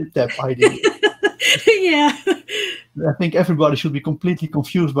Ben's trim tab idea. Yeah. I think everybody should be completely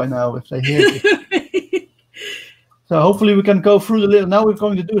confused by now if they hear it. So hopefully we can go through the list. Now we're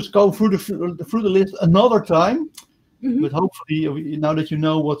going to do is go through the list another time. Mm-hmm. But hopefully, now that you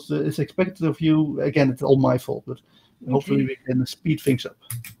know what is expected of you, again, it's all my fault. But hopefully we can speed things up.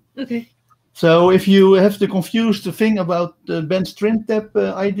 Okay. So if you have the confused thing about Ben's trim tab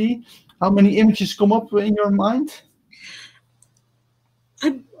ID, how many images come up in your mind?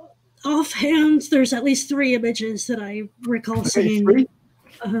 Offhand, there's at least 3 images that I recall seeing. 3?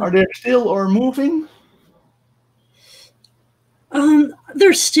 Are they still or moving?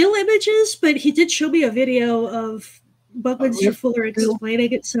 They're still images, but he did show me a video of Buckminster Fuller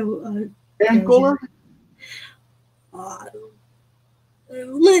explaining it. So, and color?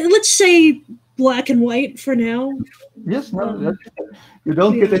 Let's say black and white for now. Yes, no, you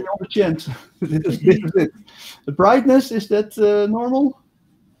don't get any other chance. This is it. The brightness, is that normal?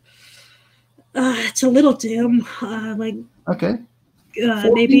 It's a little dim. Okay.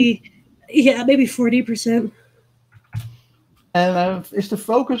 Maybe 40%. And is the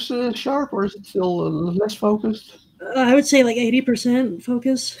focus sharp, or is it still less focused? I would say like 80%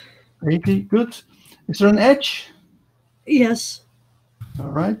 focus. 80, good. Is there an edge? Yes.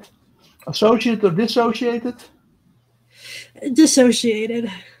 All right. Associated or dissociated?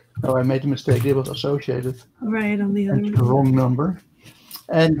 Dissociated. Oh, I made a mistake. It was associated. Right, on the other one. The wrong number.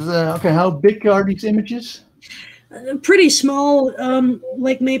 And okay, how big are these images? Pretty small.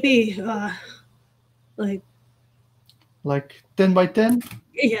 Like maybe like 10 by 10?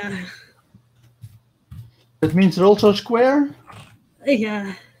 Yeah. That means they're also square?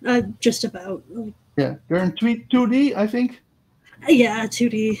 Yeah, just about. Yeah, they're in 2D, I think. Yeah,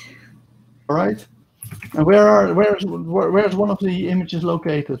 2D. All right. And where's one of the images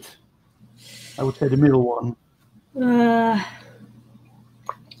located? I would say the middle one.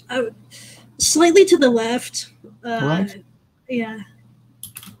 Slightly to the left. Right. Yeah.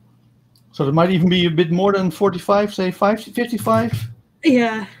 So it might even be a bit more than 45, say 55.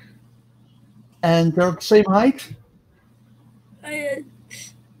 Yeah. And they're the same height. A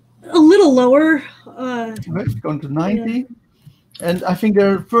little lower. Right, going to 90. Yeah. And I think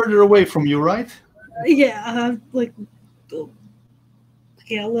they're further away from you, right? Yeah, like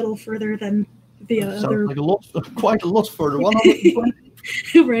a little further than the other. Like a lot, quite a lot further.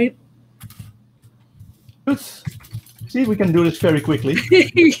 120. Right. Good. See, we can do this very quickly.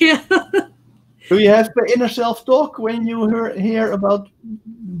 Yeah. Do you have inner self-talk when you hear about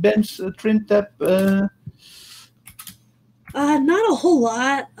Ben's trim tab? Not a whole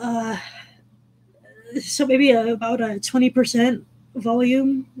lot. So maybe about a 20%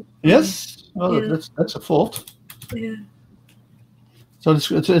 volume. Yes. Well, yeah. That's a fault. Yeah. So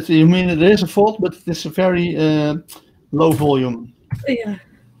you mean it is a fault, but it's a very low volume. Yeah.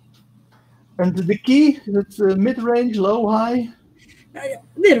 And the key, that's mid-range, low, high?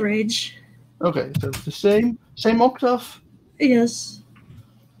 Mid-range. Okay, so it's the same octave? Yes.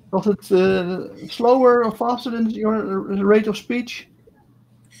 Was it slower or faster than your rate of speech?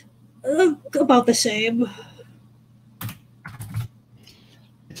 About the same.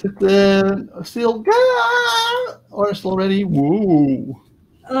 Is it still, or is it already woo?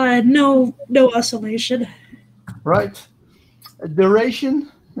 No oscillation. Right.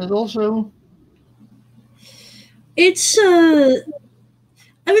 Duration is also. It's I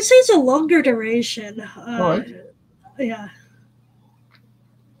would say it's a longer duration. All right. Yeah.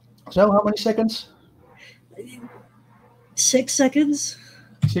 So how many seconds? 6 seconds.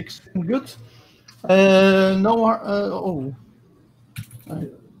 6 seconds, good. No. I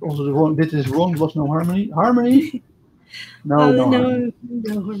also did this wrong. Was no harmony. Harmony? No, no harmony.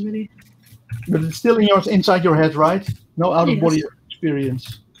 No harmony. But it's still inside your head, right? No out-of-body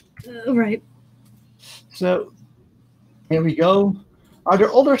experience. Right. So here we go. Are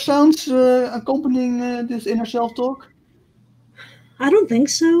there other sounds accompanying this inner self-talk? I don't think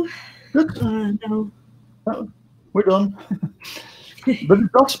so. Good. No. No, we're done. But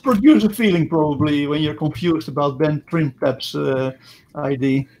it does produce a feeling probably when you're confused about Ben Trimtab's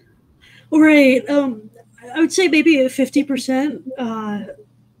ID. Right. I would say maybe 50%.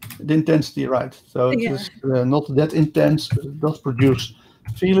 The intensity, right? So it's not that intense, but it does produce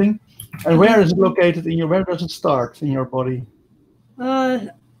feeling. And where is it located in your? Where does it start in your body?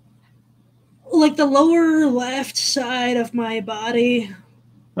 Like the lower left side of my body.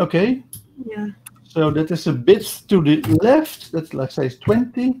 Okay. Yeah. So that is a bit to the left. That's like say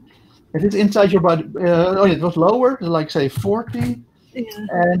 20. It is inside your body. It was lower, like say 40. Yeah.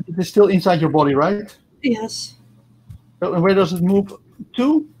 And it is still inside your body, right? Yes. So, and where does it move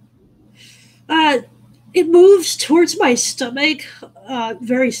to? It moves towards my stomach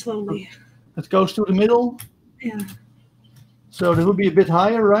very slowly. It goes to the middle? Yeah. So it would be a bit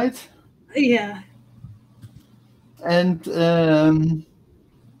higher, right? Yeah. And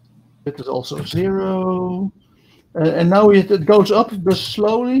it is also 0. And now it goes up but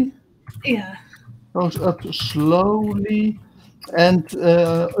slowly? Yeah. Goes up slowly and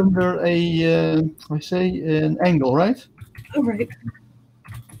under an angle, right? Oh, right.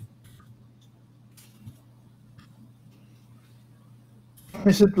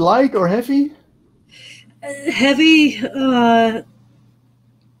 Is it light or heavy? Heavy,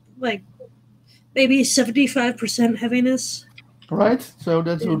 like maybe 75% heaviness. Right, so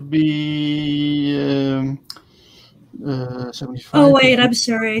that would be 75. Oh wait, I'm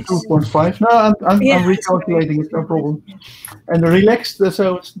sorry. 2.5. No, I'm recalculating. It's no problem. And the relaxed,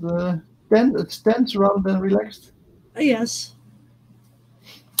 so it's it's tense rather than relaxed. Yes.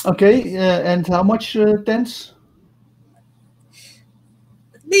 Okay, and how much tense?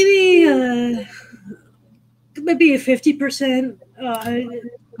 Maybe 50%.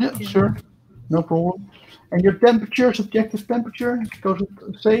 Yeah, sure, no problem. And your temperature, subjective temperature, goes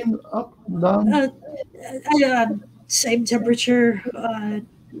the same, up, down? Same temperature,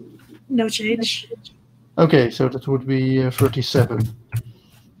 no change. Okay, so that would be 37.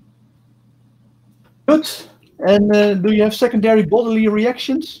 Good. And do you have secondary bodily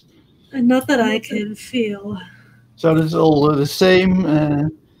reactions? Not that I can feel. So this is all the same.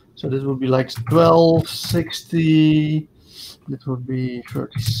 So this would be like 12, 60. That would be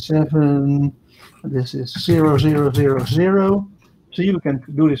 37. This is 0, 0, 0, 0. See, we can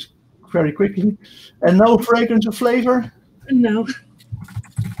do this very quickly. And no fragrance or flavor? No.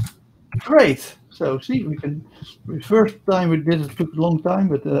 Great. So see, the first time we did it took a long time,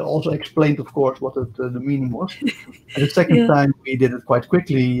 but also explained, of course, what the meaning was. And the second time we did it quite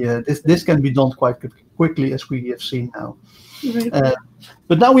quickly. This can be done quite quickly, as we have seen now. Right.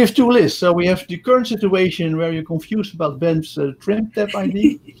 But now we have two lists. So we have the current situation where you're confused about Ben's trim tab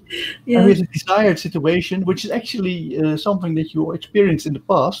ID. Yeah. And we have the desired situation, which is actually something that you experienced in the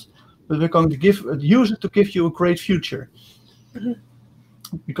past, but we're going to use it to give you a great future.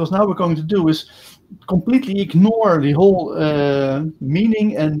 Because now we're going to do is completely ignore the whole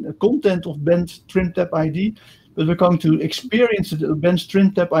meaning and content of Ben's trim tab ID, but we're going to experience Ben's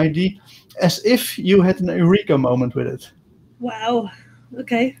trim tab ID as if you had an eureka moment with it. Wow.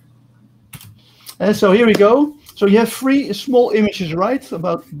 Okay. And so here we go. So you have 3 small images, right,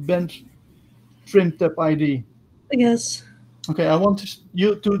 about Ben's trim tab ID. Yes. Okay, I want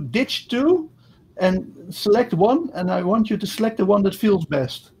you to ditch 2 and select 1, and I want you to select the one that feels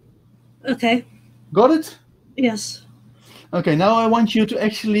best. Okay. Got it? Yes. Okay, now I want you to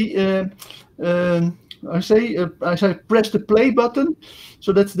actually, I say press the play button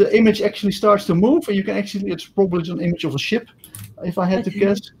so that the image actually starts to move, and you can actually, it's probably an image of a ship, if I had to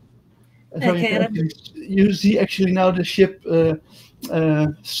guess. And so you see actually now the ship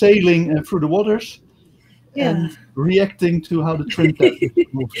sailing through the waters. Yeah. And reacting to how the trim tab is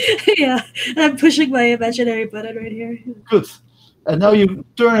moving. Yeah, I'm pushing my imaginary button right here. Good. And now you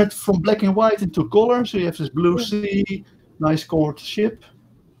turn it from black and white into color. So you have this blue sea, nice colored ship.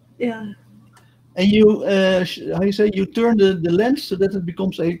 Yeah. And you, you turn the lens so that it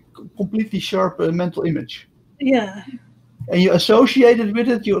becomes a completely sharp mental image. Yeah. And you associate it with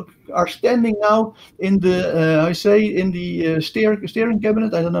it. You are standing now in the, steering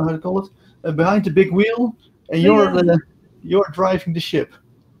cabinet. I don't know how to call it. Behind the big wheel, and you're driving the ship.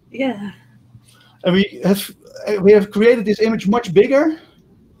 Yeah. And we have created this image much bigger,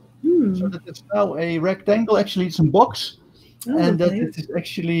 so that it's now a rectangle. Actually, it's a box, and that it is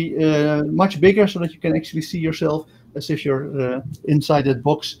actually much bigger, so that you can actually see yourself as if you're inside that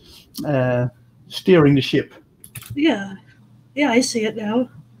box, steering the ship. Yeah. Yeah, I see it now.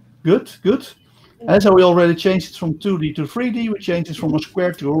 Good, good. And so we already changed it from 2D to 3D. We changed it from a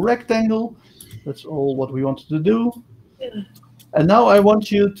square to a rectangle. That's all what we wanted to do. Yeah. And now I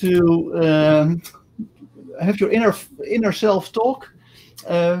want you to have your inner self talk.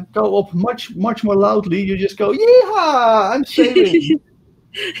 Go up much more loudly. You just go, yeehaw, I'm sailing.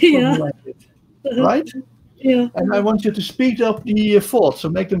 Yeah. Like it, right? Yeah. And I want you to speed up the thoughts, so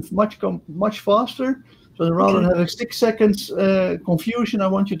make them much faster. So rather than having 6 seconds confusion, I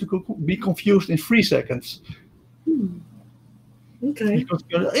want you to be confused in 3 seconds. Okay. Because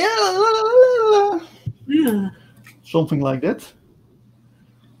you're, Yeah. something like that.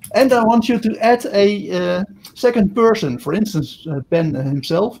 And I want you to add a second person, for instance, Ben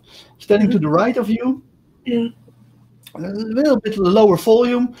himself, standing to the right of you. Yeah. A little bit lower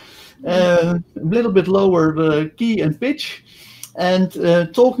volume, a little bit lower the key and pitch. And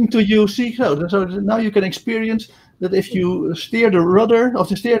talking to you, so now you can experience that if you steer the rudder of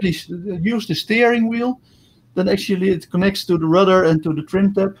use the steering wheel, then actually it connects to the rudder and to the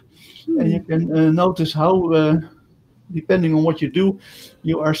trim tab, and you can notice how, depending on what you do,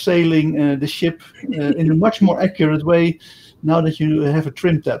 you are sailing the ship in a much more accurate way now that you have a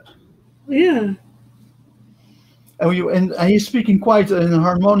trim tab. Yeah. And he's speaking quite in a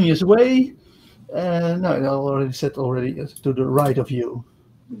harmonious way. No, I already said to the right of you.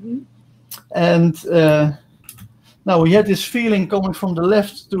 And now we had this feeling coming from the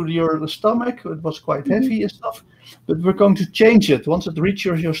left to your stomach. It was quite heavy and stuff, but we're going to change it. Once it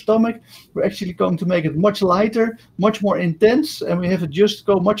reaches your stomach, we're actually going to make it much lighter, much more intense, and we have it just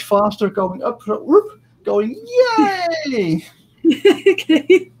go much faster, going up, whoop, going yay!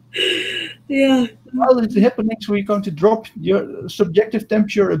 Okay. Yeah. While it's happening, so we're going to drop your subjective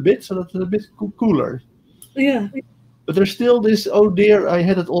temperature a bit, so that it's a bit cooler. Yeah. But there's still this, oh dear, I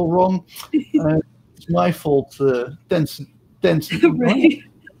had it all wrong. It's my fault. Tense. Right.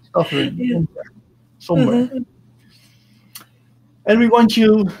 Stuff in there, somewhere. And we want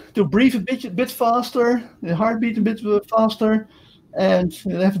you to breathe a bit faster, the heartbeat a bit faster, and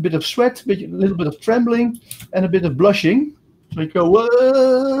have a bit of sweat, a little bit of trembling, and a bit of blushing. So you go,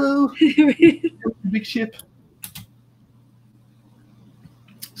 whoa, big ship.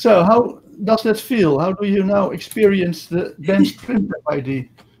 So how does that feel? How do you now experience the Ben's trim tab ID?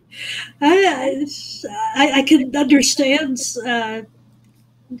 I can understand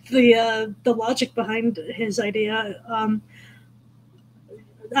the logic behind his idea.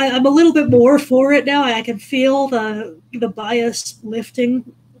 I'm a little bit more for it now. I can feel the bias lifting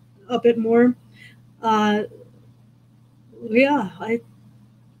a bit more. Yeah.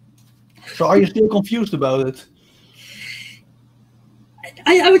 So are you still confused about it?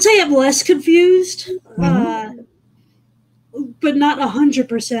 I would say I'm less confused, but not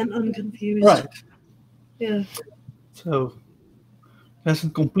 100% unconfused. Right. Yeah. So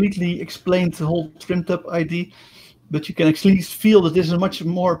Hasn't completely explained the whole trimmed up idea, but you can actually feel that this is a much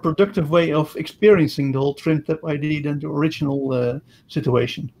more productive way of experiencing the whole trimmed up idea than the original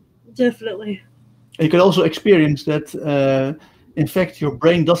situation. Definitely. And you can also experience that, in fact, your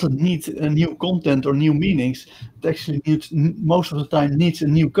brain doesn't need a new content or new meanings. It actually needs, most of the time, needs a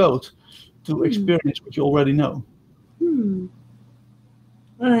new code to experience what you already know.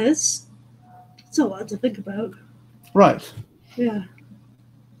 It's a lot to think about. Right. Yeah.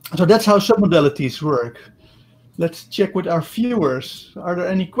 So that's how submodalities work. Let's check with our viewers. Are there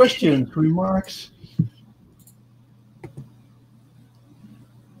any questions, remarks?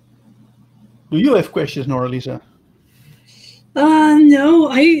 Do you have questions, Nora Lisa? No,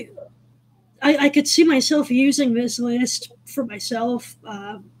 I could see myself using this list for myself,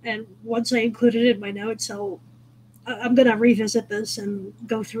 and once I include it in my notes, I'm gonna revisit this and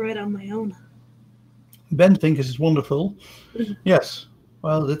go through it on my own. Ben thinks this is wonderful. Yes.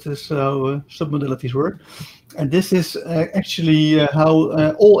 Well, that is how submodalities work. And this is actually how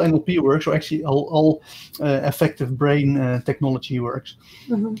all NLP works, or actually all effective brain technology works,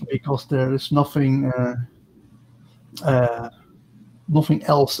 because there is nothing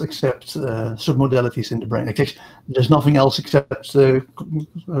else except submodalities in the brain. There's nothing else except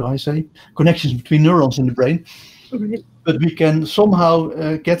connections between neurons in the brain. Right. But we can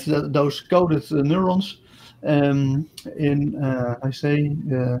somehow get those coded neurons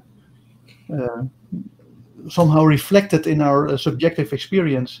somehow reflected in our subjective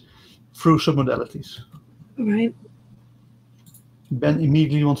experience through submodalities. Right. Ben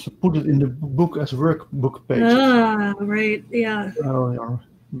immediately wants to put it in the book as workbook page. Ah, right, yeah. So you're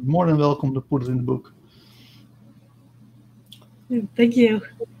more than welcome to put it in the book. Thank you.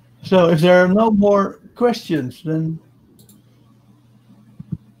 So if there are no more questions, then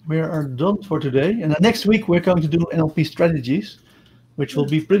we are done for today. And next week we're going to do NLP strategies, which will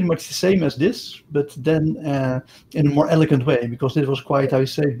be pretty much the same as this, but then in a more elegant way, because this was quite, I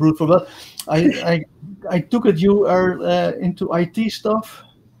say, brutal. But I took it you are into IT stuff.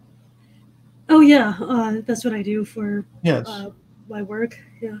 Oh yeah, that's what I do for my work.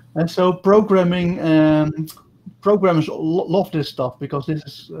 Yeah. And so programmers love this stuff, because this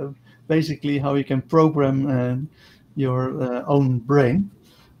is basically how you can program your own brain.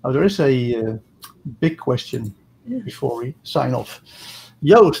 There is a big question before we sign off.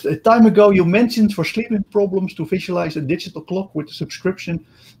 Joost, a time ago you mentioned for sleeping problems to visualize a digital clock with the subscription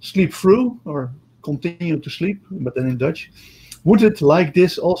sleep through or continue to sleep, but then in Dutch. Would it like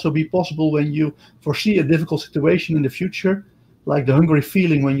this also be possible when you foresee a difficult situation in the future, like the hungry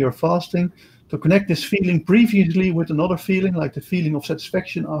feeling when you're fasting, to connect this feeling previously with another feeling, like the feeling of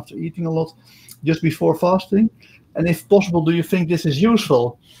satisfaction after eating a lot just before fasting? And if possible, do you think this is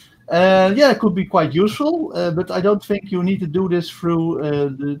useful? Yeah, it could be quite useful, but I don't think you need to do this through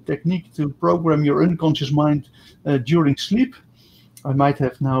the technique to program your unconscious mind during sleep. I might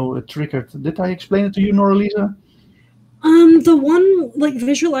have now triggered. Did I explain it to you, Nora Lisa? The one like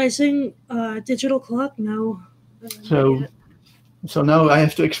visualizing digital clock, no. So now I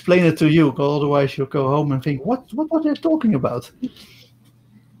have to explain it to you, because otherwise you'll go home and think, what are they talking about?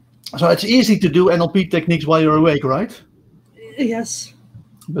 So it's easy to do NLP techniques while you're awake, right? Yes.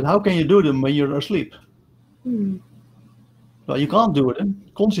 But how can you do them when you're asleep? Well, you can't do it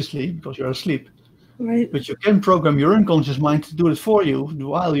consciously because you're asleep. Right. But you can program your unconscious mind to do it for you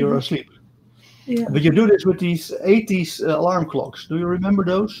while you're asleep. Yeah. But you do this with these 80s alarm clocks. Do you remember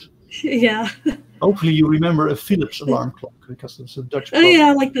those? Yeah. Hopefully you remember a Philips alarm clock, because it's a Dutch clock. Oh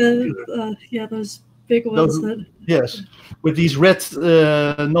yeah, like those big ones. Yes, with these red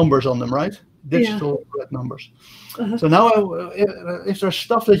numbers on them, right? Digital red numbers. So now if there's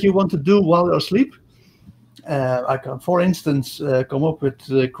stuff that you want to do while you're asleep, I can, for instance, come up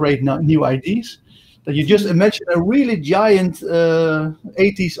with great new ideas, that you just imagine a really giant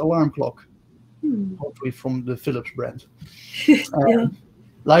 80s alarm clock, hopefully from the Philips brand.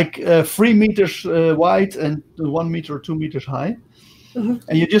 Like 3 meters wide and 1 meter or 2 meters high,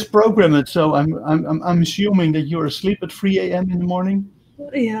 and you just program it. So I'm assuming that you're asleep at 3 a.m. in the morning.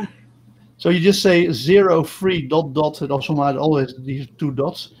 Yeah. So you just say 0, 3, ... It also might always these 2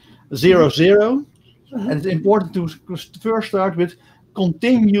 dots, 0, 0, and it's important to first start with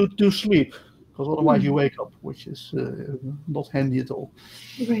continue to sleep, because otherwise you wake up, which is not handy at all.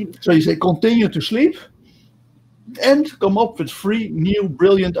 Right. So you say continue to sleep, and come up with 3 new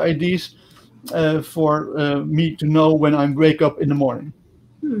brilliant ideas for me to know when I wake up in the morning.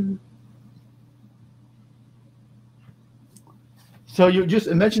 So you just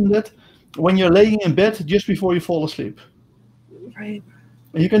imagine that when you're laying in bed just before you fall asleep. Right.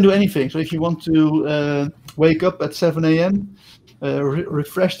 And you can do anything. So if you want to wake up at 7 a.m.,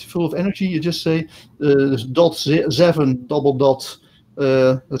 refreshed, full of energy, you just say .7 double dot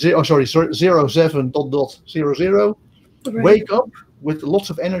 07 dot dot 00. Right. Wake up with lots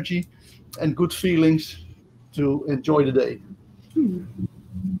of energy and good feelings to enjoy the day.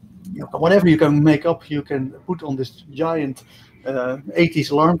 Whatever you can make up, you can put on this giant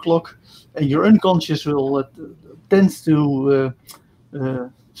 80s alarm clock, and your unconscious will tend to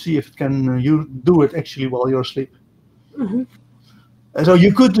see if it can you do it actually while you're asleep. So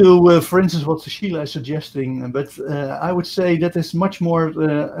you could do, for instance, what Sheila is suggesting, but I would say that is much more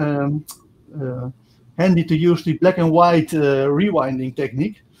handy to use the black and white rewinding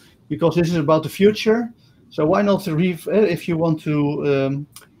technique, because this is about the future. So why not, if you want to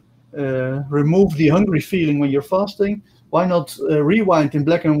remove the hungry feeling when you're fasting, why not rewind in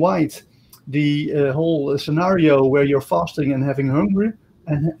black and white the whole scenario where you're fasting and having hungry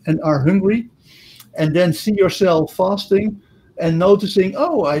and are hungry, and then see yourself fasting and noticing,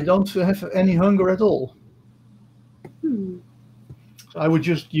 oh, I don't have any hunger at all. So I would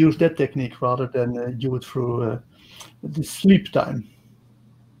just use that technique rather than do it through the sleep time.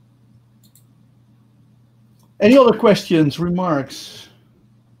 Any other questions, remarks?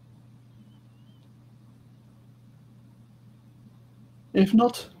 If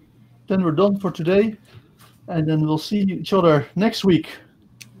not, then we're done for today, and then we'll see each other next week.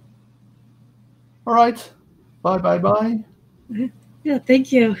 All right. Bye, bye, bye. Yeah,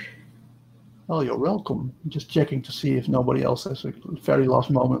 thank you. Oh, you're welcome. Just checking to see if nobody else has a very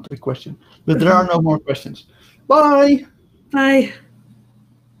last moment a question. But there are no more questions. Bye. Bye.